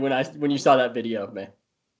pumped were you when you saw that video of me?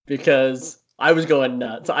 Because I was going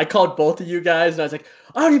nuts. I called both of you guys, and I was like,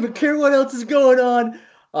 I don't even care what else is going on.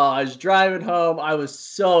 I was driving home. I was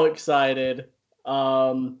so excited.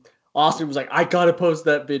 Austin was like, I got to post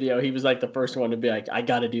that video. He was like the first one to be like, I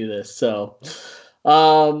got to do this. So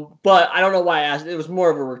But I don't know why I asked. It was more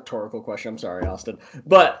of a rhetorical question. I'm sorry, Austin.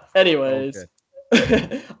 But anyways,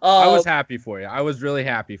 I was happy for you. I was really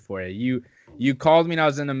happy for you. You called me and I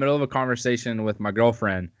was in the middle of a conversation with my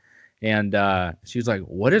girlfriend, and she was like,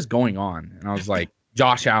 "What is going on?" And I was like,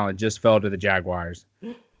 "Josh Allen just fell to the Jaguars."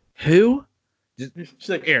 Who? She's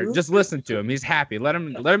like, here, just listen to him. He's happy. Let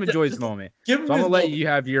him enjoy his moment. So I'm gonna let you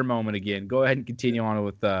have your moment again. Go ahead and continue on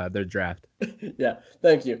with their draft. Yeah,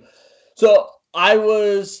 thank you. So I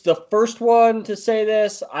was the first one to say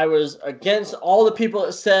this. I was against all the people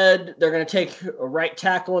that said they're going to take a right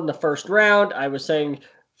tackle in the first round. I was saying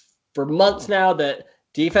for months now that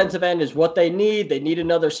defensive end is what they need. They need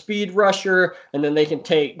another speed rusher, and then they can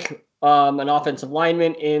take an offensive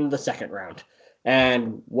lineman in the second round.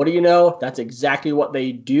 And what do you know? That's exactly what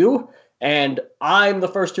they do. And I'm the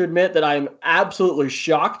first to admit that I'm absolutely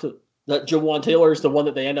shocked that Jawaan Taylor is the one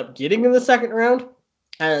that they end up getting in the second round,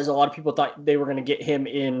 as a lot of people thought they were going to get him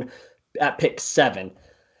in at pick 7.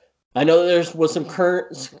 I know there was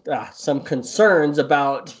some concerns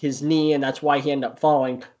about his knee, and that's why he ended up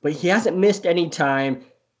falling, but he hasn't missed any time.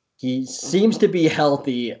 He seems to be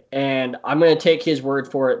healthy, and I'm going to take his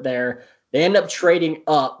word for it there. They end up trading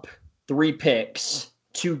up 3 picks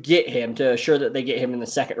to get him, to assure that they get him in the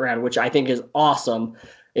second round, which I think is awesome.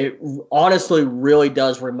 It honestly really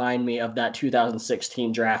does remind me of that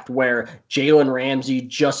 2016 draft where Jalen Ramsey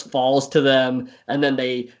just falls to them, and then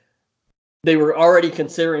they were already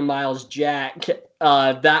considering Myles Jack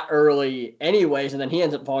that early anyways, and then he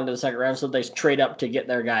ends up falling to the second round, so they trade up to get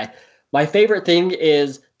their guy. My favorite thing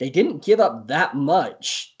is they didn't give up that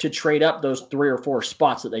much to trade up those 3 or 4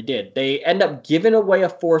 spots that they did. They end up giving away a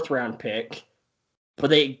 4th-round pick, but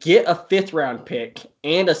they get a 5th-round pick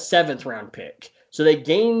and a 7th-round pick. So they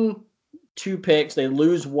gain 2 picks, they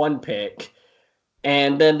lose 1 pick,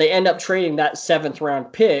 and then they end up trading that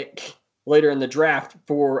 7th-round pick later in the draft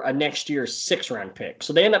for a next year's 6th-round pick.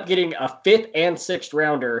 So they end up getting a 5th and 6th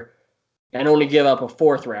rounder and only give up a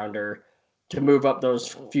 4th rounder to move up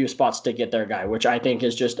those few spots to get their guy, which I think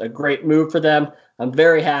is just a great move for them. I'm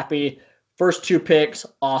very happy. First 2 picks,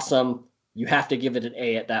 awesome. You have to give it an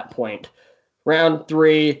A at that point. Round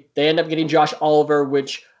 3, they end up getting Josh Oliver,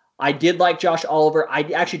 which I did like Josh Oliver. I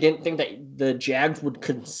actually didn't think that the Jags would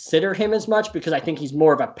consider him as much because I think he's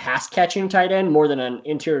more of a pass-catching tight end more than an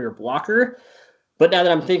interior blocker. But now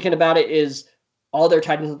that I'm thinking about it, is all their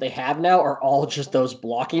tight ends that they have now are all just those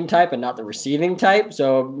blocking type and not the receiving type.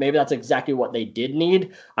 So maybe that's exactly what they did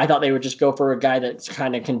need. I thought they would just go for a guy that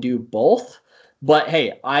kind of can do both. But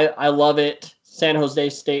hey, I love it. San Jose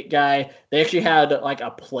State guy. They actually had like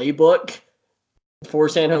a playbook for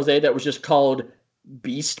San Jose that was just called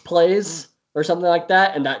beast plays or something like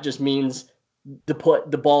that, and that just means the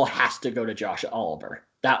ball has to go to Josh Oliver.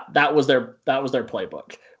 That was their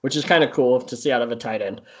playbook, which is kind of cool to see out of a tight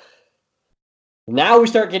end. Now we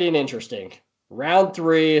start getting interesting. Round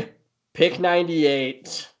 3, pick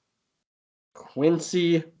 98,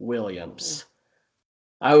 Quincy Williams.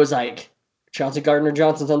 I was like, Chauncey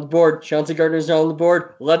Gardner-Johnson's on the board. Chauncey Gardner's on the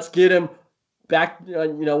board. Let's get him back.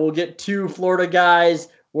 We'll get 2 Florida guys.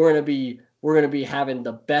 We're gonna be having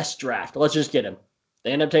the best draft. Let's just get him.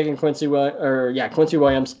 They end up taking Quincy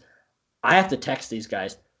Williams. I have to text these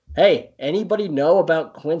guys. Hey, anybody know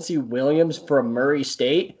about Quincy Williams from Murray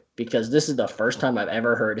State? Because this is the first time I've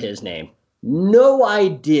ever heard his name. No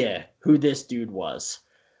idea who this dude was.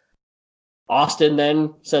 Austin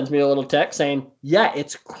then sends me a little text saying, yeah,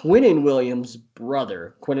 it's Quinnen Williams'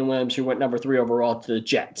 brother. Quinnen Williams, who went number 3 overall to the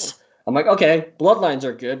Jets. I'm like, okay, bloodlines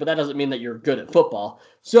are good, but that doesn't mean that you're good at football.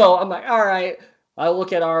 So I'm like, all right, I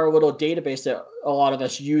look at our little database that a lot of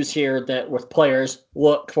us use here that with players,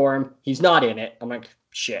 look for him. He's not in it. I'm like,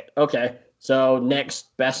 shit, okay. So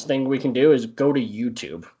next best thing we can do is go to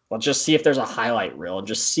YouTube. Let's just see if there's a highlight reel and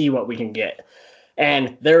just see what we can get.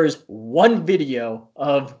 And there is one video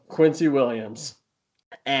of Quincy Williams.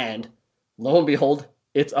 And lo and behold,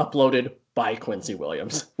 it's uploaded by Quincy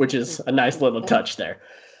Williams, which is a nice little touch there.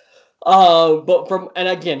 And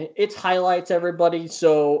again, it's highlights, everybody.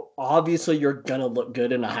 So obviously you're going to look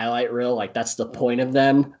good in a highlight reel. Like that's the point of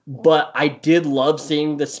them. But I did love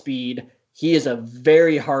seeing the speed. He is a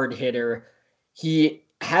very hard hitter. He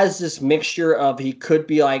has this mixture of, he could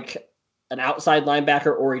be like an outside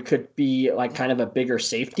linebacker or he could be like kind of a bigger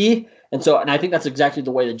safety. And I think that's exactly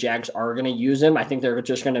the way the Jags are going to use him. I think they're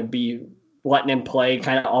just going to be letting him play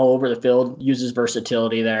kind of all over the field, uses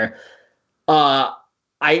versatility there.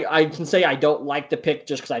 I can say I don't like the pick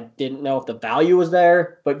just because I didn't know if the value was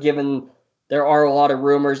there, but given there are a lot of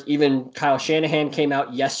rumors, even Kyle Shanahan came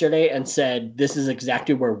out yesterday and said this is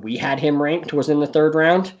exactly where we had him ranked, was in the 3rd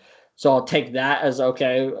round. So I'll take that as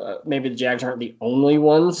okay. Maybe the Jags aren't the only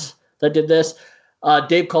ones that did this.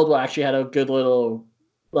 Dave Caldwell actually had a good little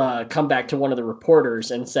comeback to one of the reporters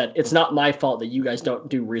and said, it's not my fault that you guys don't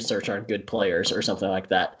do research on good players or something like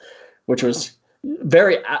that, which was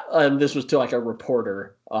very, this was to like a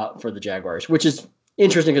reporter for the Jaguars, which is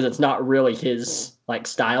interesting because it's not really his like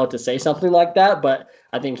style to say something like that. But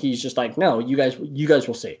I think he's just like, no, you guys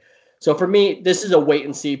will see. So for me, this is a wait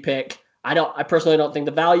and see pick. I personally don't think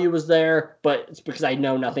the value was there, but it's because I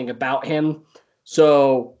know nothing about him.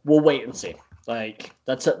 So we'll wait and see. Like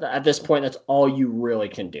that's at this point, that's all you really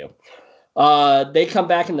can do. They come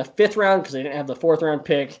back in the 5th round because they didn't have the 4th round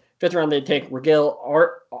pick. 5th round, they take Regil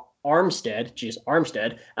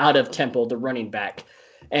Armstead out of Temple, the running back.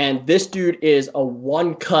 And this dude is a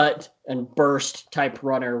one cut and burst type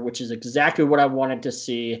runner, which is exactly what I wanted to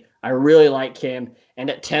see. I really like him. And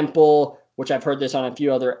at Temple, which I've heard this on a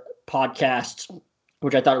few other podcasts,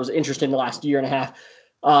 which I thought was interesting the last year and a half.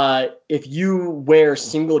 If you wear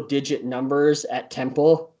single digit numbers at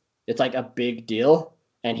Temple, it's like a big deal.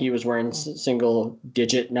 And he was wearing single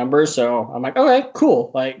digit numbers. So I'm like, okay,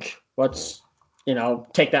 cool. Like, let's,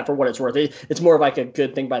 take that for what it's worth. It's more of like a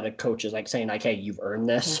good thing by the coaches, like saying like, hey, you've earned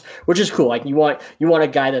this, which is cool. Like you want a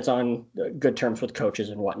guy that's on good terms with coaches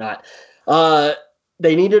and whatnot.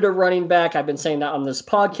 They needed a running back. I've been saying that on this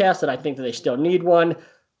podcast that I think that they still need one.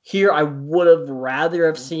 Here, I would have rather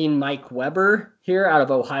have seen Mike Weber here out of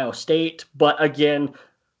Ohio State. But again,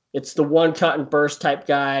 it's the one cut and burst type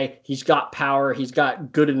guy. He's got power. He's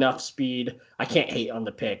got good enough speed. I can't hate on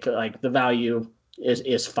the pick. Like the value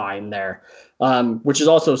is fine there. Which is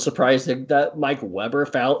also surprising that Mike Weber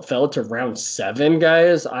fell to round 7,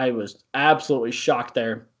 guys. I was absolutely shocked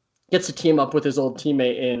there. Gets to team up with his old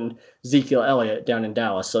teammate in Ezekiel Elliott down in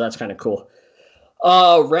Dallas. So that's kind of cool.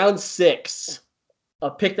 Round 6. A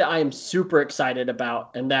pick that I am super excited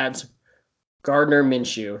about, and that's Gardner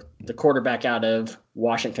Minshew, the quarterback out of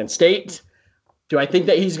Washington State. Do I think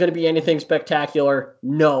that he's going to be anything spectacular?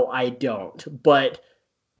 No, I don't. But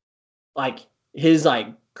like his like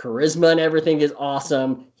charisma and everything is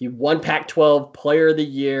awesome. He won Pac-12 Player of the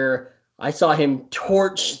Year. I saw him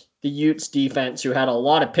torch the Utes defense, who had a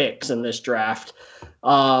lot of picks in this draft.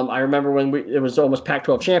 I remember when it was almost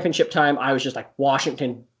Pac-12 championship time. I was just like,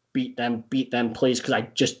 Washington, beat them, please, because I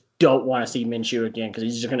just don't want to see Minshew again because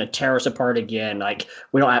he's just going to tear us apart again. Like,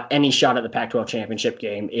 we don't have any shot at the Pac-12 championship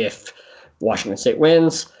game if Washington State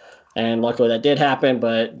wins. And luckily that did happen,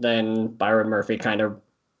 but then Byron Murphy kind of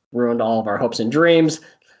ruined all of our hopes and dreams.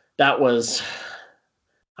 I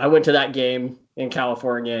went to that game in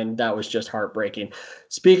California, and that was just heartbreaking.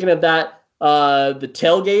 Speaking of that, the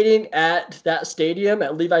tailgating at that stadium,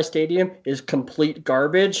 at Levi Stadium, is complete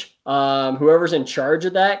garbage. Whoever's in charge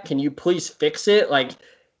of that, can you please fix it? Like,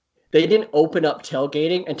 they didn't open up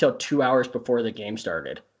tailgating until 2 hours before the game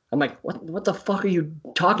started. I'm like, what the fuck are you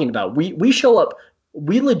talking about? We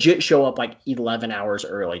legit show up like 11 hours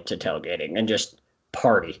early to tailgating and just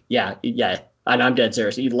party. Yeah. And I'm dead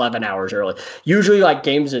serious, 11 hours early. Usually, like,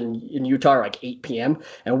 games in Utah are like 8 p.m.,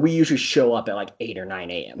 and we usually show up at like 8 or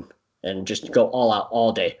 9 a.m. and just go all out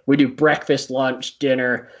all day. We do breakfast, lunch,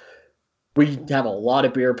 dinner. We have a lot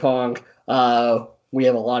of beer pong. We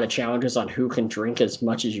have a lot of challenges on who can drink as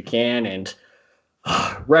much as you can. And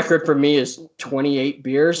record for me is 28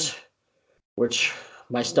 beers, which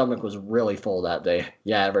my stomach was really full that day.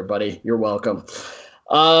 Yeah, everybody, you're welcome.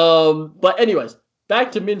 But anyways,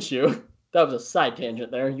 back to Minshew. That was a side tangent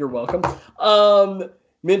there. You're welcome.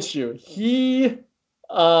 Minshew,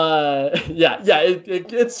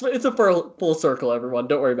 it's a full circle, everyone.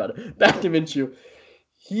 Don't worry about it. Back to Minshew.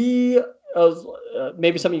 He was,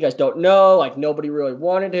 maybe some of you guys don't know, like, nobody really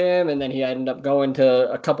wanted him, and then he ended up going to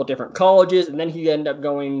a couple different colleges, and then he ended up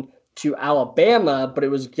going to Alabama, but it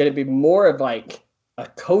was going to be more of like a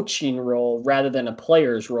coaching role rather than a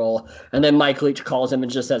player's role. And then Mike Leach calls him and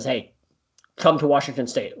just says, hey, come to Washington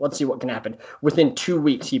State. Let's see what can happen. Within 2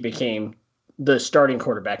 weeks, he became the starting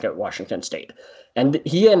quarterback at Washington State. And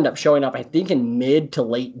he ended up showing up, I think, in mid to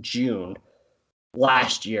late June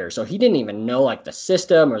last year. So he didn't even know like the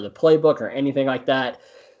system or the playbook or anything like that.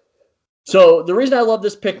 So the reason I love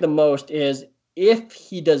this pick the most is if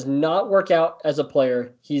he does not work out as a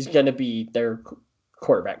player, he's going to be their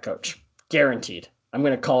quarterback coach. Guaranteed. I'm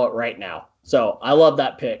going to call it right now. So I love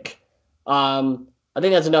that pick. I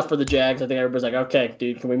think that's enough for the Jags. I think everybody's like, okay,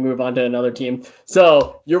 dude, can we move on to another team?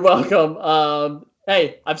 So you're welcome.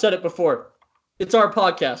 Hey, I've said it before. It's our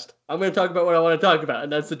podcast. I'm going to talk about what I want to talk about,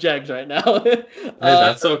 and that's the Jags right now. Hey,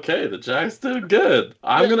 that's okay. The Jags did good.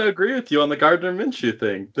 I'm going to agree with you on the Gardner Minshew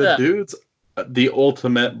thing. The dude's the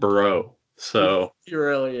ultimate bro. So he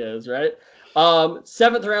really is, right?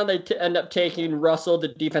 Seventh round, they end up taking Russell, the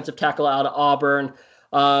defensive tackle out of Auburn.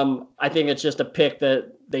 I think it's just a pick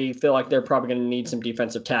that they feel like they're probably going to need some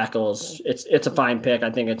defensive tackles. It's a fine pick.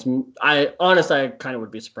 I think I honestly kind of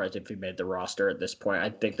would be surprised if he made the roster at this point. I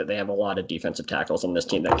think that they have a lot of defensive tackles on this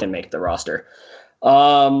team that can make the roster.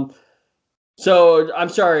 So I'm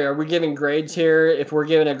sorry, are we giving grades here? If we're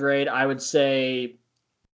giving a grade, I would say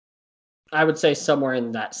somewhere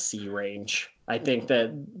in that C range. I think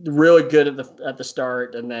that really good at the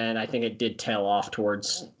start, and then I think it did tail off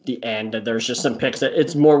towards the end. There's just some picks that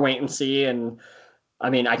it's more wait and see, and I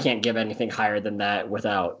mean I can't give anything higher than that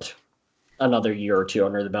without another year or two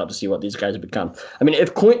under the belt to see what these guys have become. I mean,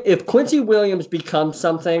 if Quincy Williams becomes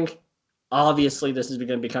something, obviously this is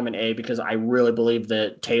going to become an A because I really believe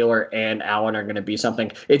that Taylor and Allen are going to be something.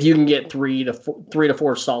 If you can get three to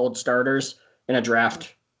four solid starters in a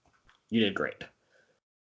draft, you did great.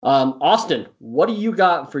 Austin, what do you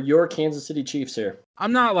got for your Kansas City Chiefs here?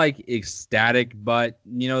 I'm not like ecstatic, but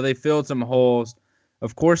they filled some holes.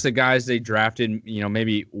 Of course, the guys they drafted,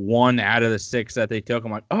 maybe one out of the 6 that they took,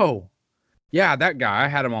 I'm like, oh, yeah, that guy, I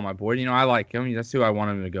had him on my board. I like him. That's who I want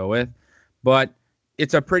him to go with. But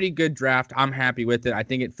it's a pretty good draft. I'm happy with it. I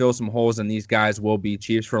think it fills some holes, and these guys will be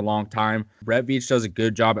Chiefs for a long time. Brett Veach does a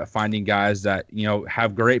good job at finding guys that,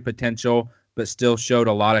 have great potential, but still showed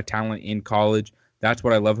a lot of talent in college. That's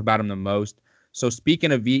what I love about him the most. So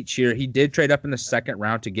speaking of Veach here, he did trade up in the second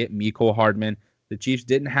round to get Mecole Hardman. The Chiefs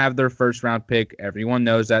didn't have their first round pick. Everyone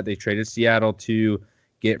knows that. They traded Seattle to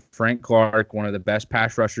get Frank Clark, one of the best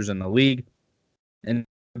pass rushers in the league. And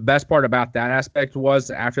the best part about that aspect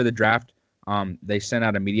was after the draft, they sent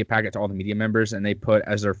out a media packet to all the media members, and they put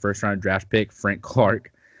as their first round draft pick Frank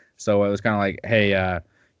Clark. So it was kind of like, hey,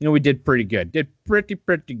 we did pretty good. Did pretty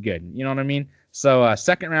good. You know what I mean? So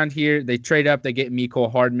second round here, they trade up. They get Mecole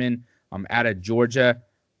Hardman out of Georgia.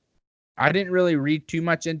 I didn't really read too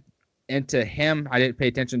much into him. I didn't pay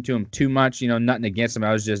attention to him too much. Nothing against him.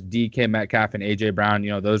 I was just DK Metcalf and A.J. Brown.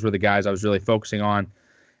 Those were the guys I was really focusing on.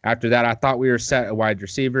 After that, I thought we were set at wide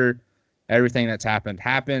receiver. Everything that's happened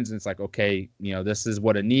happens. And it's like, okay, this is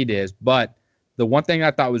what a need is. But the one thing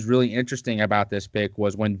I thought was really interesting about this pick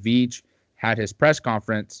was when Veach had his press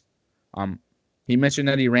conference, he mentioned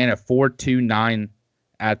that he ran a 4.29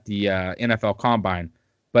 at the NFL Combine,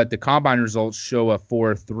 but the Combine results show a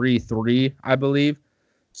 4.33, I believe.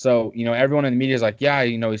 So, everyone in the media is like, yeah,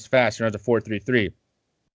 he's fast. He runs a 4.33.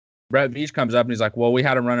 Brett Veach comes up and he's like, well, we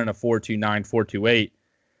had him running a 4.29, 4.28.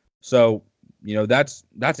 So,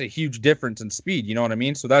 that's a huge difference in speed. You know what I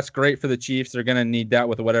mean? So that's great for the Chiefs. They're going to need that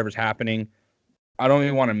with whatever's happening. I don't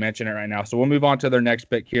even want to mention it right now. So we'll move on to their next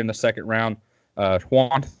pick here in the second round.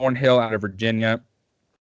 Juan Thornhill out of Virginia.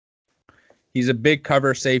 He's a big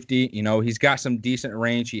cover safety. He's got some decent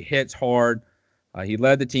range. He hits hard. He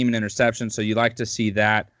led the team in interceptions, so you like to see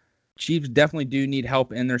that. Chiefs definitely do need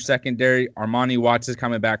help in their secondary. Armani Watts is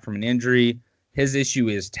coming back from an injury. His issue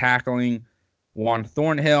is tackling. Juan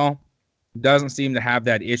Thornhill doesn't seem to have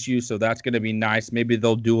that issue, so that's going to be nice. Maybe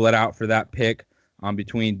they'll duel it out for that pick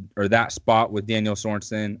that spot with Daniel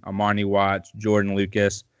Sorensen, Armani Watts, Jordan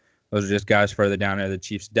Lucas. Those are just guys further down there, the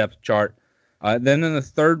Chiefs' depth chart. Then in the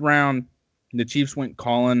third round, the Chiefs went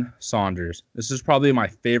Colin Saunders. This is probably my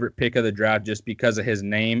favorite pick of the draft just because of his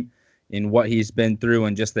name and what he's been through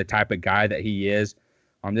and just the type of guy that he is.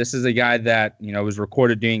 This is a guy that, was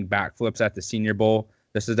recorded doing backflips at the Senior Bowl.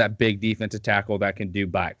 This is that big defensive tackle that can do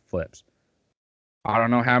backflips. I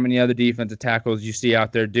don't know how many other defensive tackles you see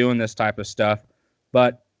out there doing this type of stuff,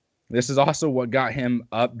 but this is also what got him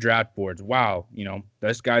up draft boards. Wow,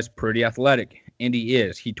 this guy's pretty athletic, and he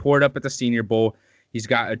is. He tore it up at the Senior Bowl. He's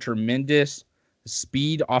got a tremendous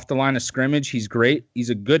speed off the line of scrimmage. He's great. He's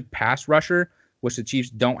a good pass rusher, which the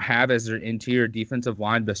Chiefs don't have as their interior defensive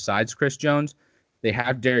line besides Chris Jones. They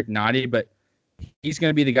have Derek Nottie, but he's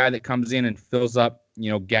going to be the guy that comes in and fills up,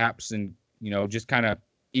 gaps and, just kind of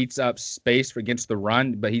eats up space against the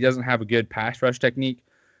run, but he doesn't have a good pass rush technique.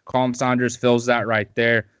 Colin Saunders fills that right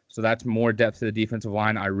there. So that's more depth to the defensive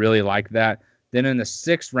line. I really like that. Then in the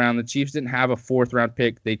sixth round, the Chiefs didn't have a fourth round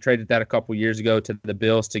pick. They traded that a couple years ago to the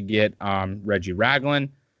Bills to get Reggie Ragland.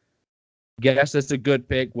 Guess it's a good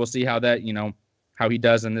pick. We'll see how that, how he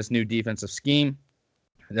does in this new defensive scheme.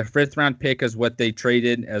 The fifth round pick is what they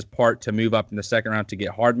traded as part to move up in the second round to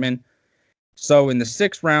get Hardman. So in the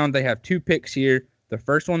sixth round, they have 2 picks here. The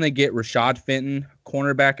first one, they get Rashad Fenton,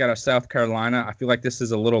 cornerback out of South Carolina. I feel like this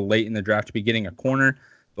is a little late in the draft to be getting a corner,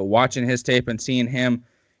 but watching his tape and seeing him,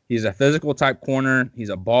 he's a physical type corner. He's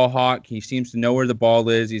a ball hawk. He seems to know where the ball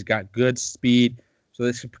is. He's got good speed. So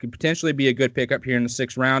this could potentially be a good pickup here in the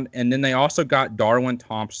sixth round. And then they also got Darwin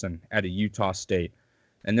Thompson out of Utah State.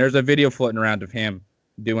 And there's a video floating around of him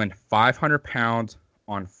doing 500 pounds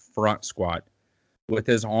on front squat with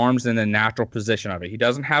his arms in the natural position of it. He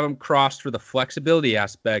doesn't have them crossed for the flexibility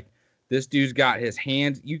aspect. This dude's got his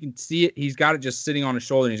hands. You can see it. He's got it just sitting on his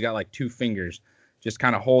shoulder, and he's got like 2 fingers just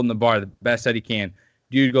kind of holding the bar the best that he can.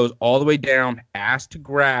 Dude goes all the way down, ass to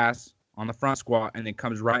grass on the front squat, and then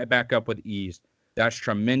comes right back up with ease. That's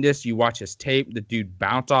tremendous. You watch his tape. The dude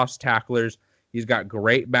bounce off tacklers. He's got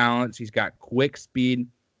great balance. He's got quick speed.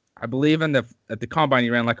 I believe at the combine he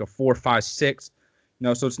ran like a 4.56.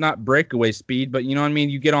 So it's not breakaway speed, but you know what I mean?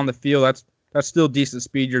 You get on the field, that's still decent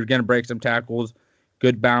speed. You're going to break some tackles.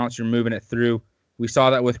 Good balance. You're moving it through. We saw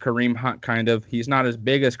that with Kareem Hunt kind of. He's not as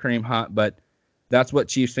big as Kareem Hunt, but that's what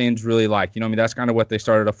Chiefs fans really like. That's kind of what they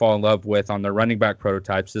started to fall in love with on their running back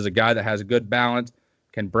prototypes, is a guy that has a good balance,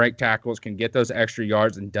 can break tackles, can get those extra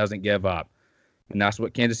yards, and doesn't give up. And that's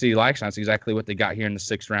what Kansas City likes. That's exactly what they got here in the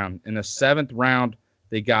 6th round. In the 7th round,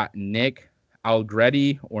 they got Nick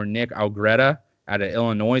Algretta out of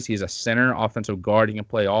Illinois. He's a center, offensive guard. He can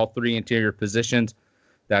play all 3 interior positions.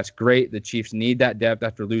 That's great. The Chiefs need that depth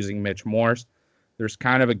after losing Mitch Morse. There's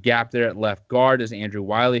kind of a gap there at left guard. Is Andrew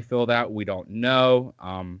Wiley filled out? We don't know.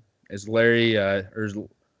 Is Larry I'm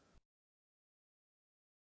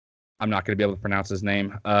not going to be able to pronounce his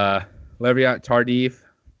name. Leviat Tardif.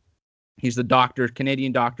 He's the doctor,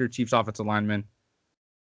 Canadian doctor, Chiefs offensive lineman.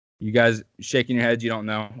 You guys shaking your heads, you don't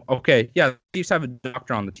know. Okay, yeah, the Chiefs have a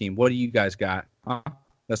doctor on the team. What do you guys got? Huh?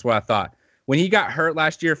 That's what I thought. When he got hurt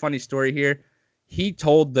last year, funny story here, he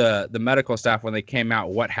told the medical staff when they came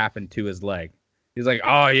out what happened to his leg. He's like,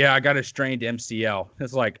 oh, yeah, I got a strained MCL.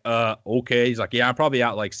 It's like, okay. He's like, yeah, I'm probably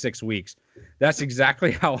out like 6 weeks. That's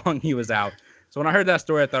exactly how long he was out. So when I heard that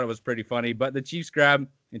story, I thought it was pretty funny. But the Chiefs grabbed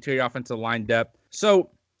interior offensive line depth. So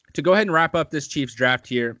to go ahead and wrap up this Chiefs draft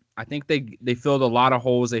here, I think they filled a lot of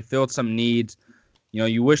holes. They filled some needs.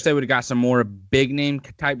 You wish they would have got some more big name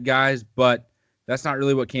type guys, but that's not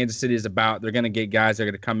really what Kansas City is about. They're going to get guys that are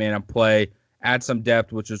going to come in and play, add some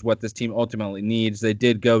depth, which is what this team ultimately needs. They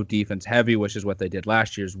did go defense heavy, which is what they did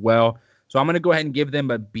last year as well. So I'm going to go ahead and give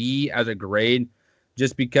them a B as a grade,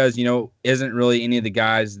 just because, isn't really any of the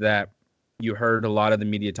guys that you heard a lot of the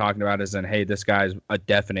media talking about as in, hey, this guy's a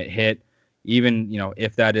definite hit. Even,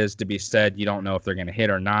 if that is to be said, you don't know if they're going to hit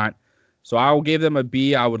or not. So I will give them a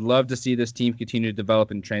B. I would love to see this team continue to develop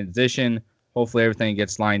and transition. Hopefully everything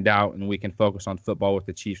gets lined out and we can focus on football with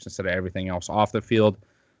the Chiefs instead of everything else off the field.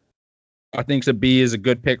 I think a B is a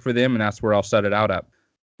good pick for them, and that's where I'll set it out at.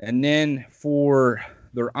 And then for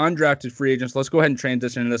their undrafted free agents, let's go ahead and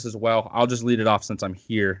transition into this as well. I'll just lead it off since I'm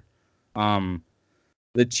here.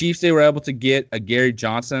 The Chiefs, they were able to get a Gary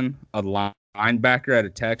Johnson, a linebacker out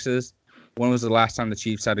of Texas. When was the last time the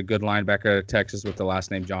Chiefs had a good linebacker out of Texas with the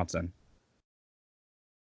last name Johnson?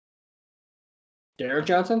 Derek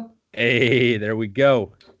Johnson? Hey, there we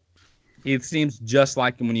go. He seems just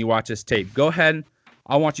like him when you watch his tape. Go ahead.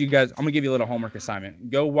 I want you guys, I'm going to give you a little homework assignment.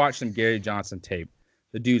 Go watch some Gary Johnson tape.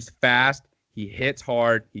 The dude's fast. He hits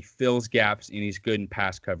hard. He fills gaps, and he's good in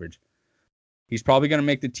pass coverage. He's probably going to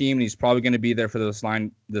make the team, and he's probably going to be there for this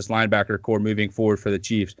linebacker core moving forward for the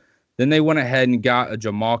Chiefs. Then they went ahead and got a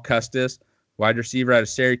Jamal Custis, wide receiver out of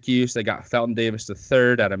Syracuse. They got Felton Davis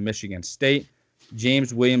III out of Michigan State,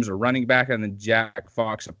 James Williams, a running back, and then Jack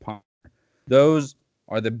Fox, a punter. Those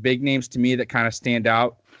are the big names to me that kind of stand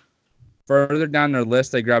out. Further down their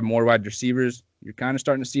list, they grab more wide receivers. You're kind of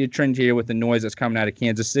starting to see a trend here with the noise that's coming out of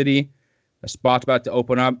Kansas City. A spot's about to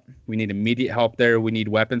open up. We need immediate help there. We need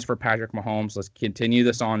weapons for Patrick Mahomes. Let's continue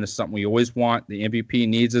this on. This is something we always want. The MVP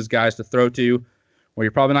needs his guys to throw to, or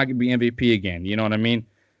you're probably not going to be MVP again. You know what I mean?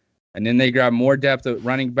 And then they grab more depth at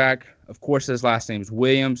running back. Of course, his last name's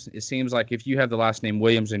Williams. It seems like if you have the last name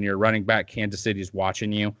Williams and you're running back, Kansas City's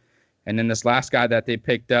watching you. And then this last guy that they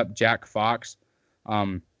picked up, Jack Fox,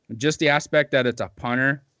 just the aspect that it's a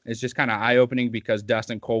punter is just kind of eye-opening because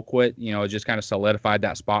Dustin Colquitt, just kind of solidified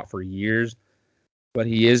that spot for years. But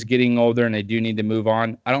he is getting older, and they do need to move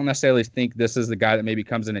on. I don't necessarily think this is the guy that maybe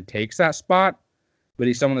comes in and takes that spot, but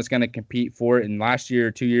he's someone that's going to compete for it. And last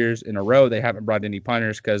year, 2 years in a row, they haven't brought any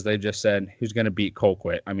punters because they've just said, who's going to beat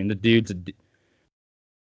Colquitt? I mean, the dude's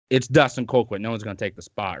it's Dustin Colquitt. No one's going to take the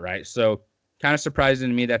spot, right? So kind of surprising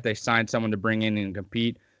to me that they signed someone to bring in and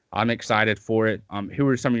compete. I'm excited for it. Who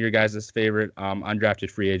are some of your guys' favorite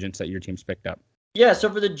undrafted free agents that your team's picked up? Yeah,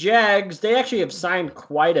 so for the Jags, they actually have signed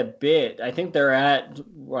quite a bit. I think they're at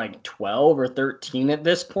like 12 or 13 at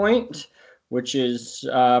this point, which is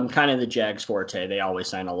kind of the Jags' forte. They always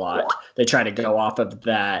sign a lot. They try to go off of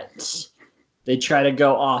that.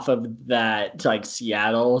 Like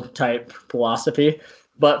Seattle type philosophy.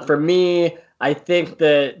 But for me, I think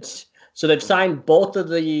that So they've signed both of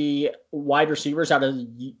the wide receivers out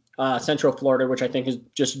of Central Florida, which I think is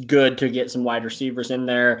just good to get some wide receivers in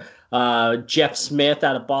there. Jeff Smith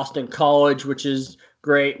out of Boston College, which is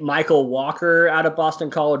great. Michael Walker out of Boston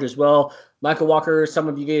College as well. Michael Walker, some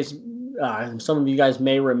of you guys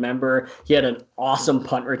may remember, he had an awesome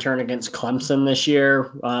punt return against Clemson this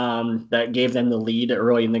year that gave them the lead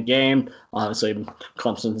early in the game. Obviously,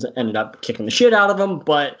 Clemson ended up kicking the shit out of them,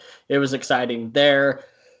 but it was exciting there.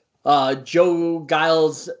 Joe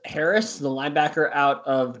Giles Harris, the linebacker out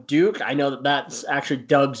of Duke. I know that's actually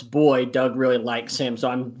Doug's boy. Doug really likes him, so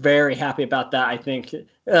I'm very happy about that. I think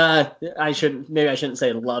I shouldn't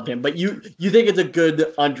say love him, but you think it's a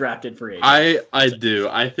good undrafted free agent? I do.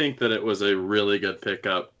 I think that it was a really good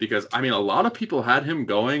pickup because I mean a lot of people had him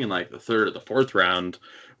going in like the 3rd or the 4th round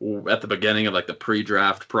at the beginning of like the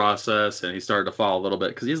pre-draft process, and he started to fall a little bit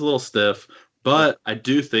because he's a little stiff. But I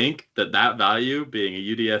do think that value being a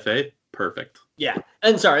UDFA, perfect. Yeah,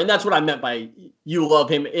 and that's what I meant by you love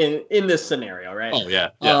him in this scenario, right? Oh yeah.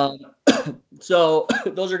 So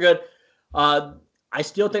those are good. I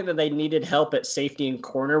still think that they needed help at safety and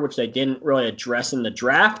corner, which they didn't really address in the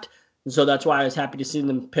draft. And so that's why I was happy to see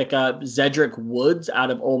them pick up Zedric Woods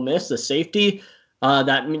out of Ole Miss, the safety.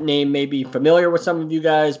 That name may be familiar with some of you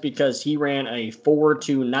guys because he ran a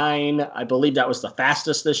 4.29. I believe that was the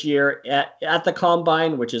fastest this year at the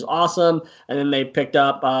combine, which is awesome. And then they picked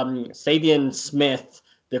up Savion Smith,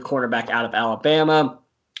 the cornerback out of Alabama.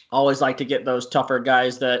 Always like to get those tougher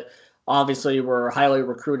guys that obviously were highly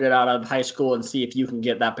recruited out of high school and see if you can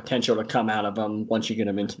get that potential to come out of them once you get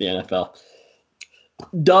them into the NFL.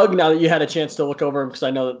 Doug, now that you had a chance to look over them, because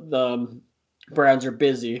I know that the Browns are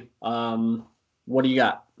busy, what do you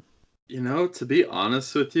got? You know, to be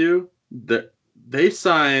honest with you, they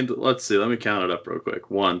signed, let's see, let me count it up real quick.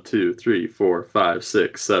 1, 2, 3, 4, 5,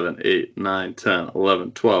 6, 7, 8, 9, 10,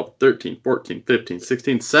 11, 12, 13, 14, 15,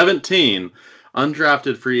 16, 17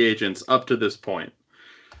 undrafted free agents up to this point.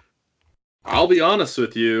 I'll be honest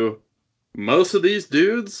with you, most of these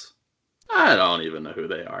dudes, I don't even know who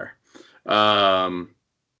they are.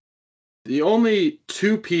 The only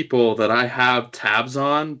 2 people that I have tabs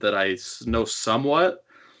on that I know somewhat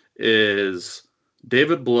is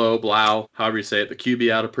David Blau, however you say it, the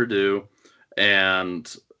QB out of Purdue,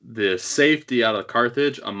 and the safety out of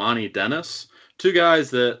Carthage, Amani Dennis. 2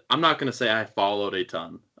 guys that I'm not going to say I followed a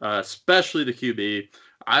ton, especially the QB.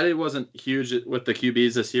 I wasn't huge with the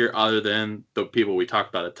QBs this year other than the people we talked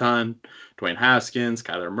about a ton. Dwayne Haskins,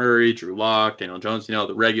 Kyler Murray, Drew Lock, Daniel Jones,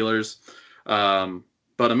 the regulars.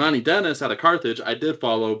 But Amani Dennis out of Carthage, I did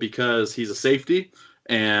follow because he's a safety,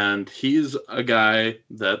 and he's a guy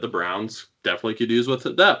that the Browns definitely could use with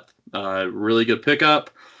the depth. Really good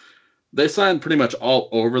pickup. They signed pretty much all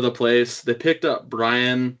over the place. They picked up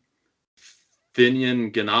Brian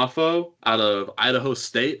Finian-Ganafo out of Idaho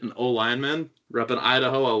State, an O-lineman, repping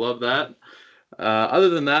Idaho. I love that. Other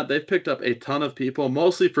than that, they've picked up a ton of people,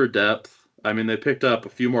 mostly for depth. I mean, they picked up a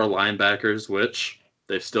few more linebackers, which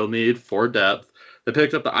they still need for depth. They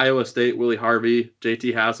picked up the Iowa State, Willie Harvey,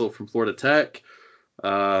 JT Hassel from Florida Tech.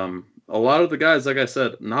 A lot of the guys, like I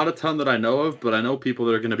said, not a ton that I know of, but I know people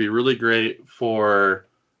that are going to be really great for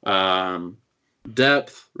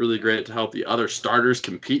depth, really great to help the other starters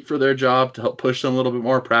compete for their job, to help push them a little bit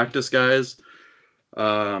more, practice guys.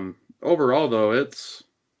 Overall, though,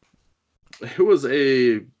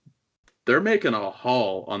 they're making a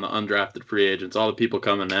haul on the undrafted free agents, all the people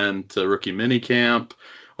coming in to rookie minicamp,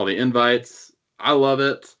 all the invites. I love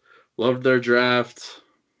it. Loved their draft.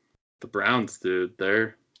 The Browns, dude,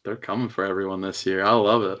 they're coming for everyone this year. I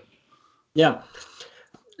love it. Yeah.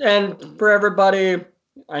 And for everybody,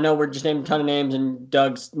 I know we're just naming a ton of names, and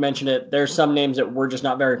Doug's mentioned it. There's some names that we're just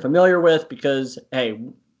not very familiar with because, hey,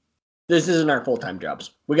 this isn't our full-time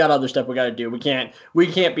jobs. We got other stuff we got to do. We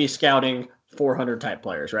can't be scouting 400 type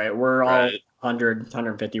players, right? We're all 100,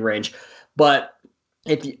 150 range. But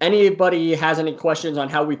if anybody has any questions on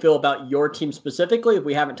how we feel about your team specifically, if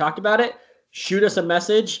we haven't talked about it, shoot us a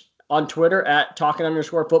message on Twitter at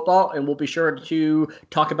talking_football, and we'll be sure to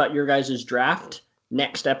talk about your guys' draft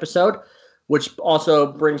next episode, which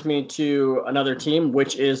also brings me to another team,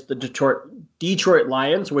 which is the Detroit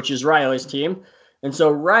Lions, which is Riley's team. And so,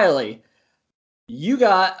 Riley, you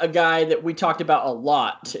got a guy that we talked about a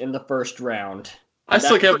lot in the first round. I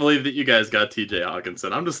still can't believe that you guys got TJ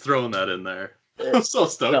Hawkinson. I'm just throwing that in there. I'm so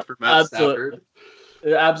stoked for Matt Stafford.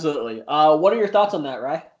 Absolutely. What are your thoughts on that,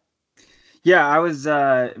 Rye? Yeah, I was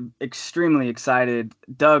extremely excited.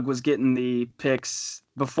 Doug was getting the picks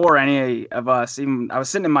before any of us. Even I was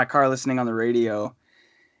sitting in my car listening on the radio,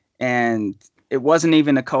 and it wasn't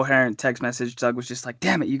even a coherent text message. Doug was just like,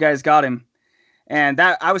 "Damn it, you guys got him." And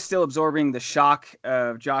that I was still absorbing the shock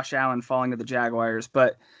of Josh Allen falling to the Jaguars,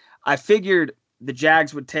 but I figured the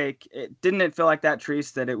Jags would take it. Didn't it feel like that,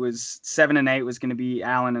 Treese, that it was 7-8 was going to be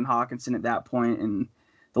Allen and Hawkinson at that point, and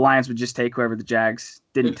the Lions would just take whoever the Jags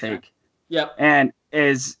didn't take. Yep. And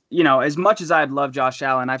as much as I'd love Josh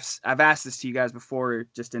Allen, I've asked this to you guys before,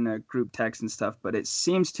 just in a group text and stuff, but it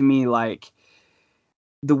seems to me like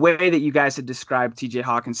the way that you guys had described TJ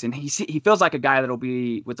Hawkinson, he feels like a guy that'll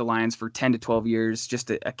be with the Lions for 10 to 12 years,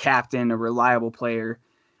 just a captain, a reliable player.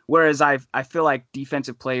 Whereas I feel like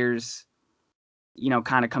defensive players,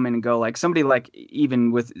 kind of come in and go. Like somebody like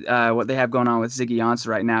even with what they have going on with Ziggy Ansah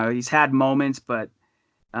right now, he's had moments, but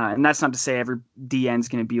and that's not to say every DN's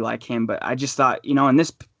going to be like him, but I just thought, in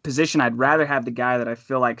this position, I'd rather have the guy that I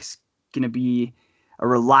feel like is going to be a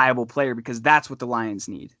reliable player, because that's what the Lions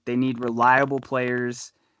need. They need reliable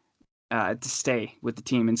players to stay with the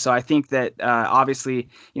team. And so I think that obviously,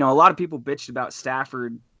 a lot of people bitched about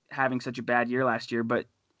Stafford having such a bad year last year, but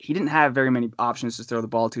he didn't have very many options to throw the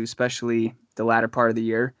ball to, especially the latter part of the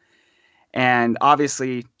year. And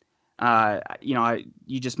obviously,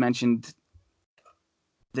 you just mentioned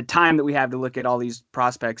the time that we have to look at all these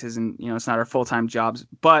prospects isn't, it's not our full-time jobs,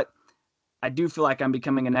 but I do feel like I'm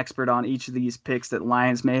becoming an expert on each of these picks that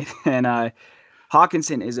Lions made. And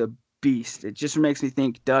Hawkinson is a beast. It just makes me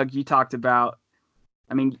think, Doug, you talked about,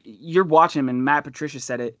 you're watching him, and Matt Patricia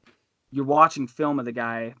said it, you're watching film of the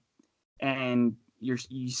guy and you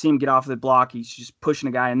see him get off the block. He's just pushing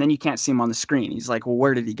a guy, and then you can't see him on the screen. He's like, well,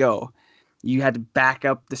 where did he go? You had to back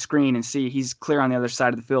up the screen and see he's clear on the other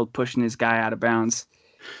side of the field, pushing his guy out of bounds.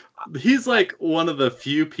 He's like one of the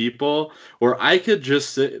few people where I could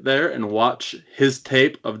just sit there and watch his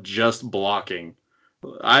tape of just blocking.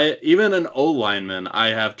 Even an O lineman I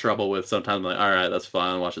have trouble with sometimes. I'm like, all right, that's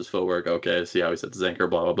fine. Watch his footwork. Okay, see how he sets his anchor,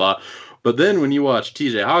 blah, blah, blah. But then when you watch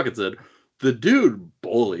TJ Hawkinson, the dude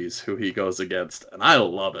bullies who he goes against, and I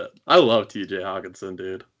love it. I love TJ Hawkinson,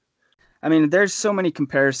 dude. There's so many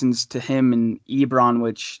comparisons to him and Ebron,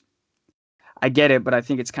 which I get it, but I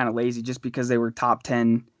think it's kind of lazy just because they were top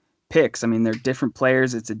 10 picks. They're different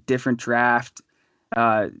players. It's a different draft.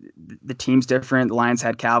 The team's different. The Lions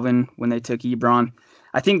had Calvin when they took Ebron.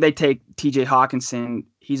 I think they take TJ Hawkinson.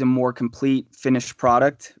 He's a more complete finished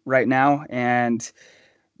product right now, and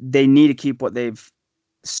they need to keep what they've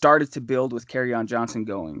started to build with Kerryon Johnson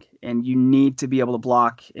going. And you need to be able to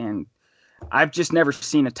block. And I've just never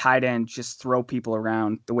seen a tight end just throw people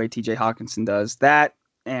around the way TJ Hawkinson does. That,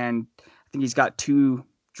 and I think he's got 2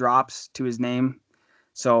 drops to his name.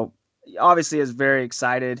 So obviously is very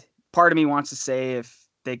excited. Part of me wants to say if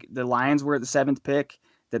the Lions were at the 7th pick,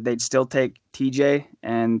 that they'd still take TJ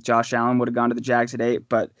and Josh Allen would have gone to the Jags at 8.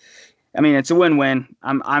 But it's a win-win.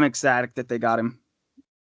 I'm ecstatic that they got him.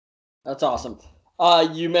 That's awesome.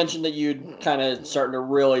 You mentioned that you'd kind of starting to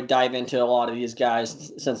really dive into a lot of these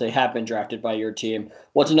guys since they have been drafted by your team.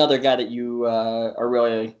 What's another guy that you are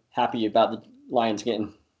really happy about the Lions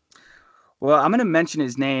getting? Well, I'm going to mention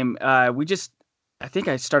his name. I think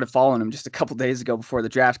I started following him just a couple days ago before the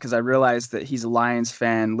draft because I realized that he's a Lions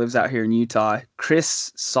fan, lives out here in Utah.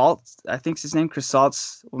 Chris Saltz, I think is his name, Chris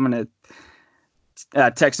Saltz. I'm going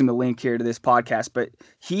to text him the link here to this podcast, but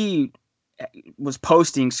he was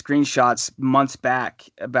posting screenshots months back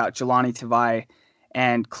about Jelani Tavai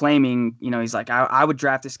and claiming, he's like, I would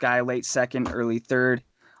draft this guy late 2nd, early 3rd.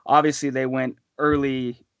 Obviously, they went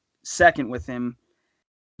early 2nd with him,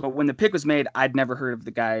 but when the pick was made, I'd never heard of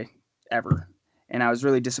the guy ever. And I was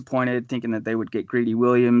really disappointed thinking that they would get Greedy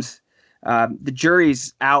Williams. The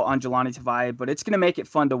jury's out on Jelani Tavai, but it's going to make it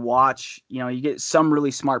fun to watch. You get some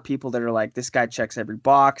really smart people that are like, this guy checks every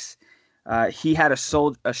box. He had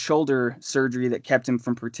a shoulder surgery that kept him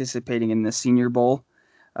from participating in the Senior Bowl.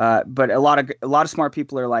 But a lot of smart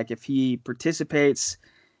people are like, if he participates,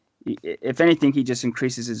 if anything, he just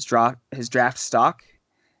increases his draft stock.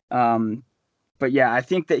 But yeah, I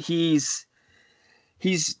think that he's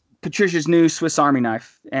Patricia's new Swiss Army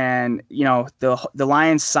knife. And, the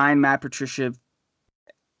Lions signed Matt Patricia,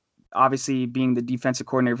 obviously being the defensive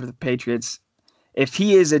coordinator for the Patriots. If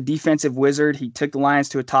he is a defensive wizard, he took the Lions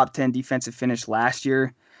to a top 10 defensive finish last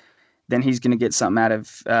year, then he's going to get something out of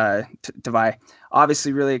Tavai.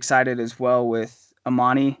 Obviously really excited as well with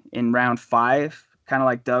Amani in round 5, kind of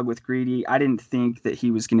like Doug with Greedy. I didn't think that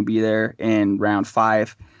he was going to be there in round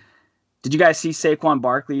 5. Did you guys see Saquon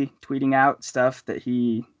Barkley tweeting out stuff that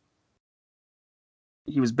he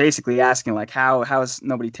was basically asking, like, how has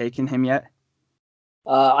nobody taken him yet?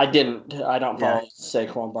 I didn't. I don't follow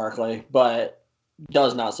Saquon Barkley, but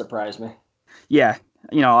does not surprise me. Yeah,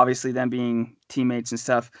 obviously them being teammates and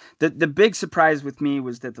stuff. The big surprise with me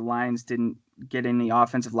was that the Lions didn't getting the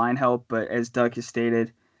offensive line help, but as Doug has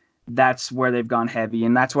stated, that's where they've gone heavy,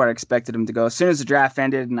 and that's where I expected them to go. As soon as the draft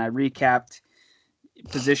ended and I recapped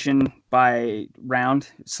position by round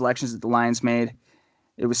selections that the Lions made,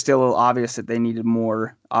 it was still obvious that they needed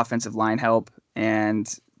more offensive line help,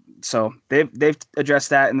 and so they've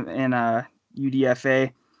addressed that in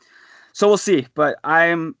UDFA. So we'll see, but I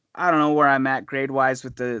don't know where I'm at grade wise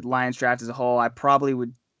with the Lions draft as a whole. I probably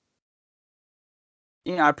would,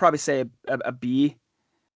 I'd probably say a B.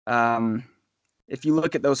 If you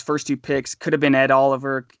look at those first two picks, could have been Ed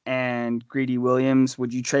Oliver and Greedy Williams.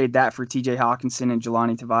 Would you trade that for TJ Hawkinson and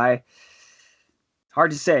Jelani Tavai?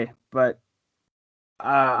 Hard to say, but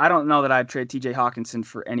I don't know that I'd trade TJ Hawkinson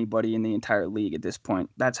for anybody in the entire league at this point.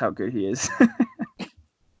 That's how good he is.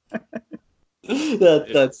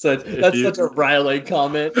 That's such a Riley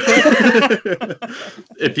comment.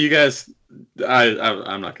 If you guys,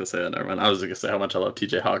 I'm not gonna say that. Never mind. I was gonna say how much I love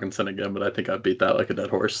TJ Hawkinson again, but I think I beat that like a dead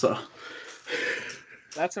horse. So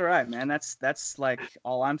that's all right, man. That's like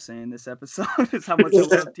all I'm saying this episode is how much I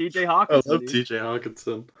love TJ Hawkinson. I love TJ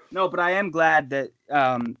Hawkinson. No, but I am glad that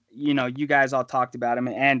you guys all talked about him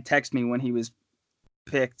and text me when he was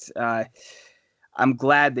picked. I'm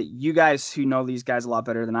glad that you guys who know these guys a lot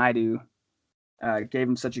better than I do gave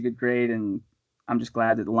him such a good grade, and I'm just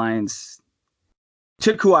glad that the Lions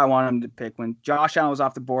took who I wanted them to pick. When Josh Allen was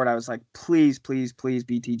off the board, I was like, please, please, please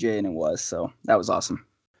be TJ, and it was. So that was awesome.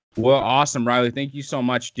 Well, awesome, Riley. Thank you so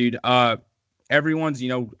much, dude. Everyone's,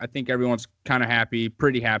 I think everyone's kind of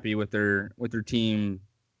pretty happy with their team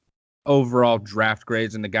overall draft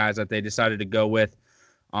grades and the guys that they decided to go with.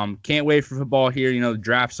 Can't wait for football here. The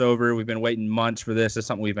draft's over. We've been waiting months for this. It's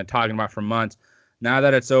something we've been talking about for months. Now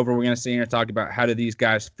that it's over, we're going to sit here and talk about how do these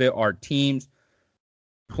guys fit our teams.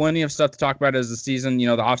 Plenty of stuff to talk about as the season, the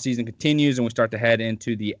offseason continues and we start to head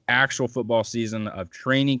into the actual football season of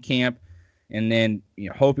training camp. And then,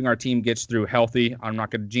 hoping our team gets through healthy. I'm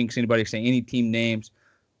not going to jinx anybody, say any team names.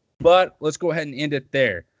 But let's go ahead and end it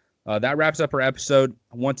there. That wraps up our episode.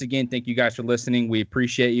 Once again, thank you guys for listening. We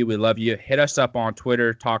appreciate you. We love you. Hit us up on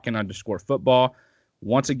Twitter, talking_football.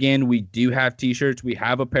 Once again, we do have T-shirts. We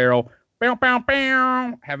have apparel. Bow, bow,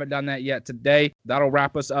 bow. Haven't done that yet today. That'll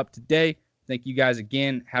wrap us up today. Thank you guys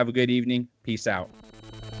again. Have a good evening. Peace out.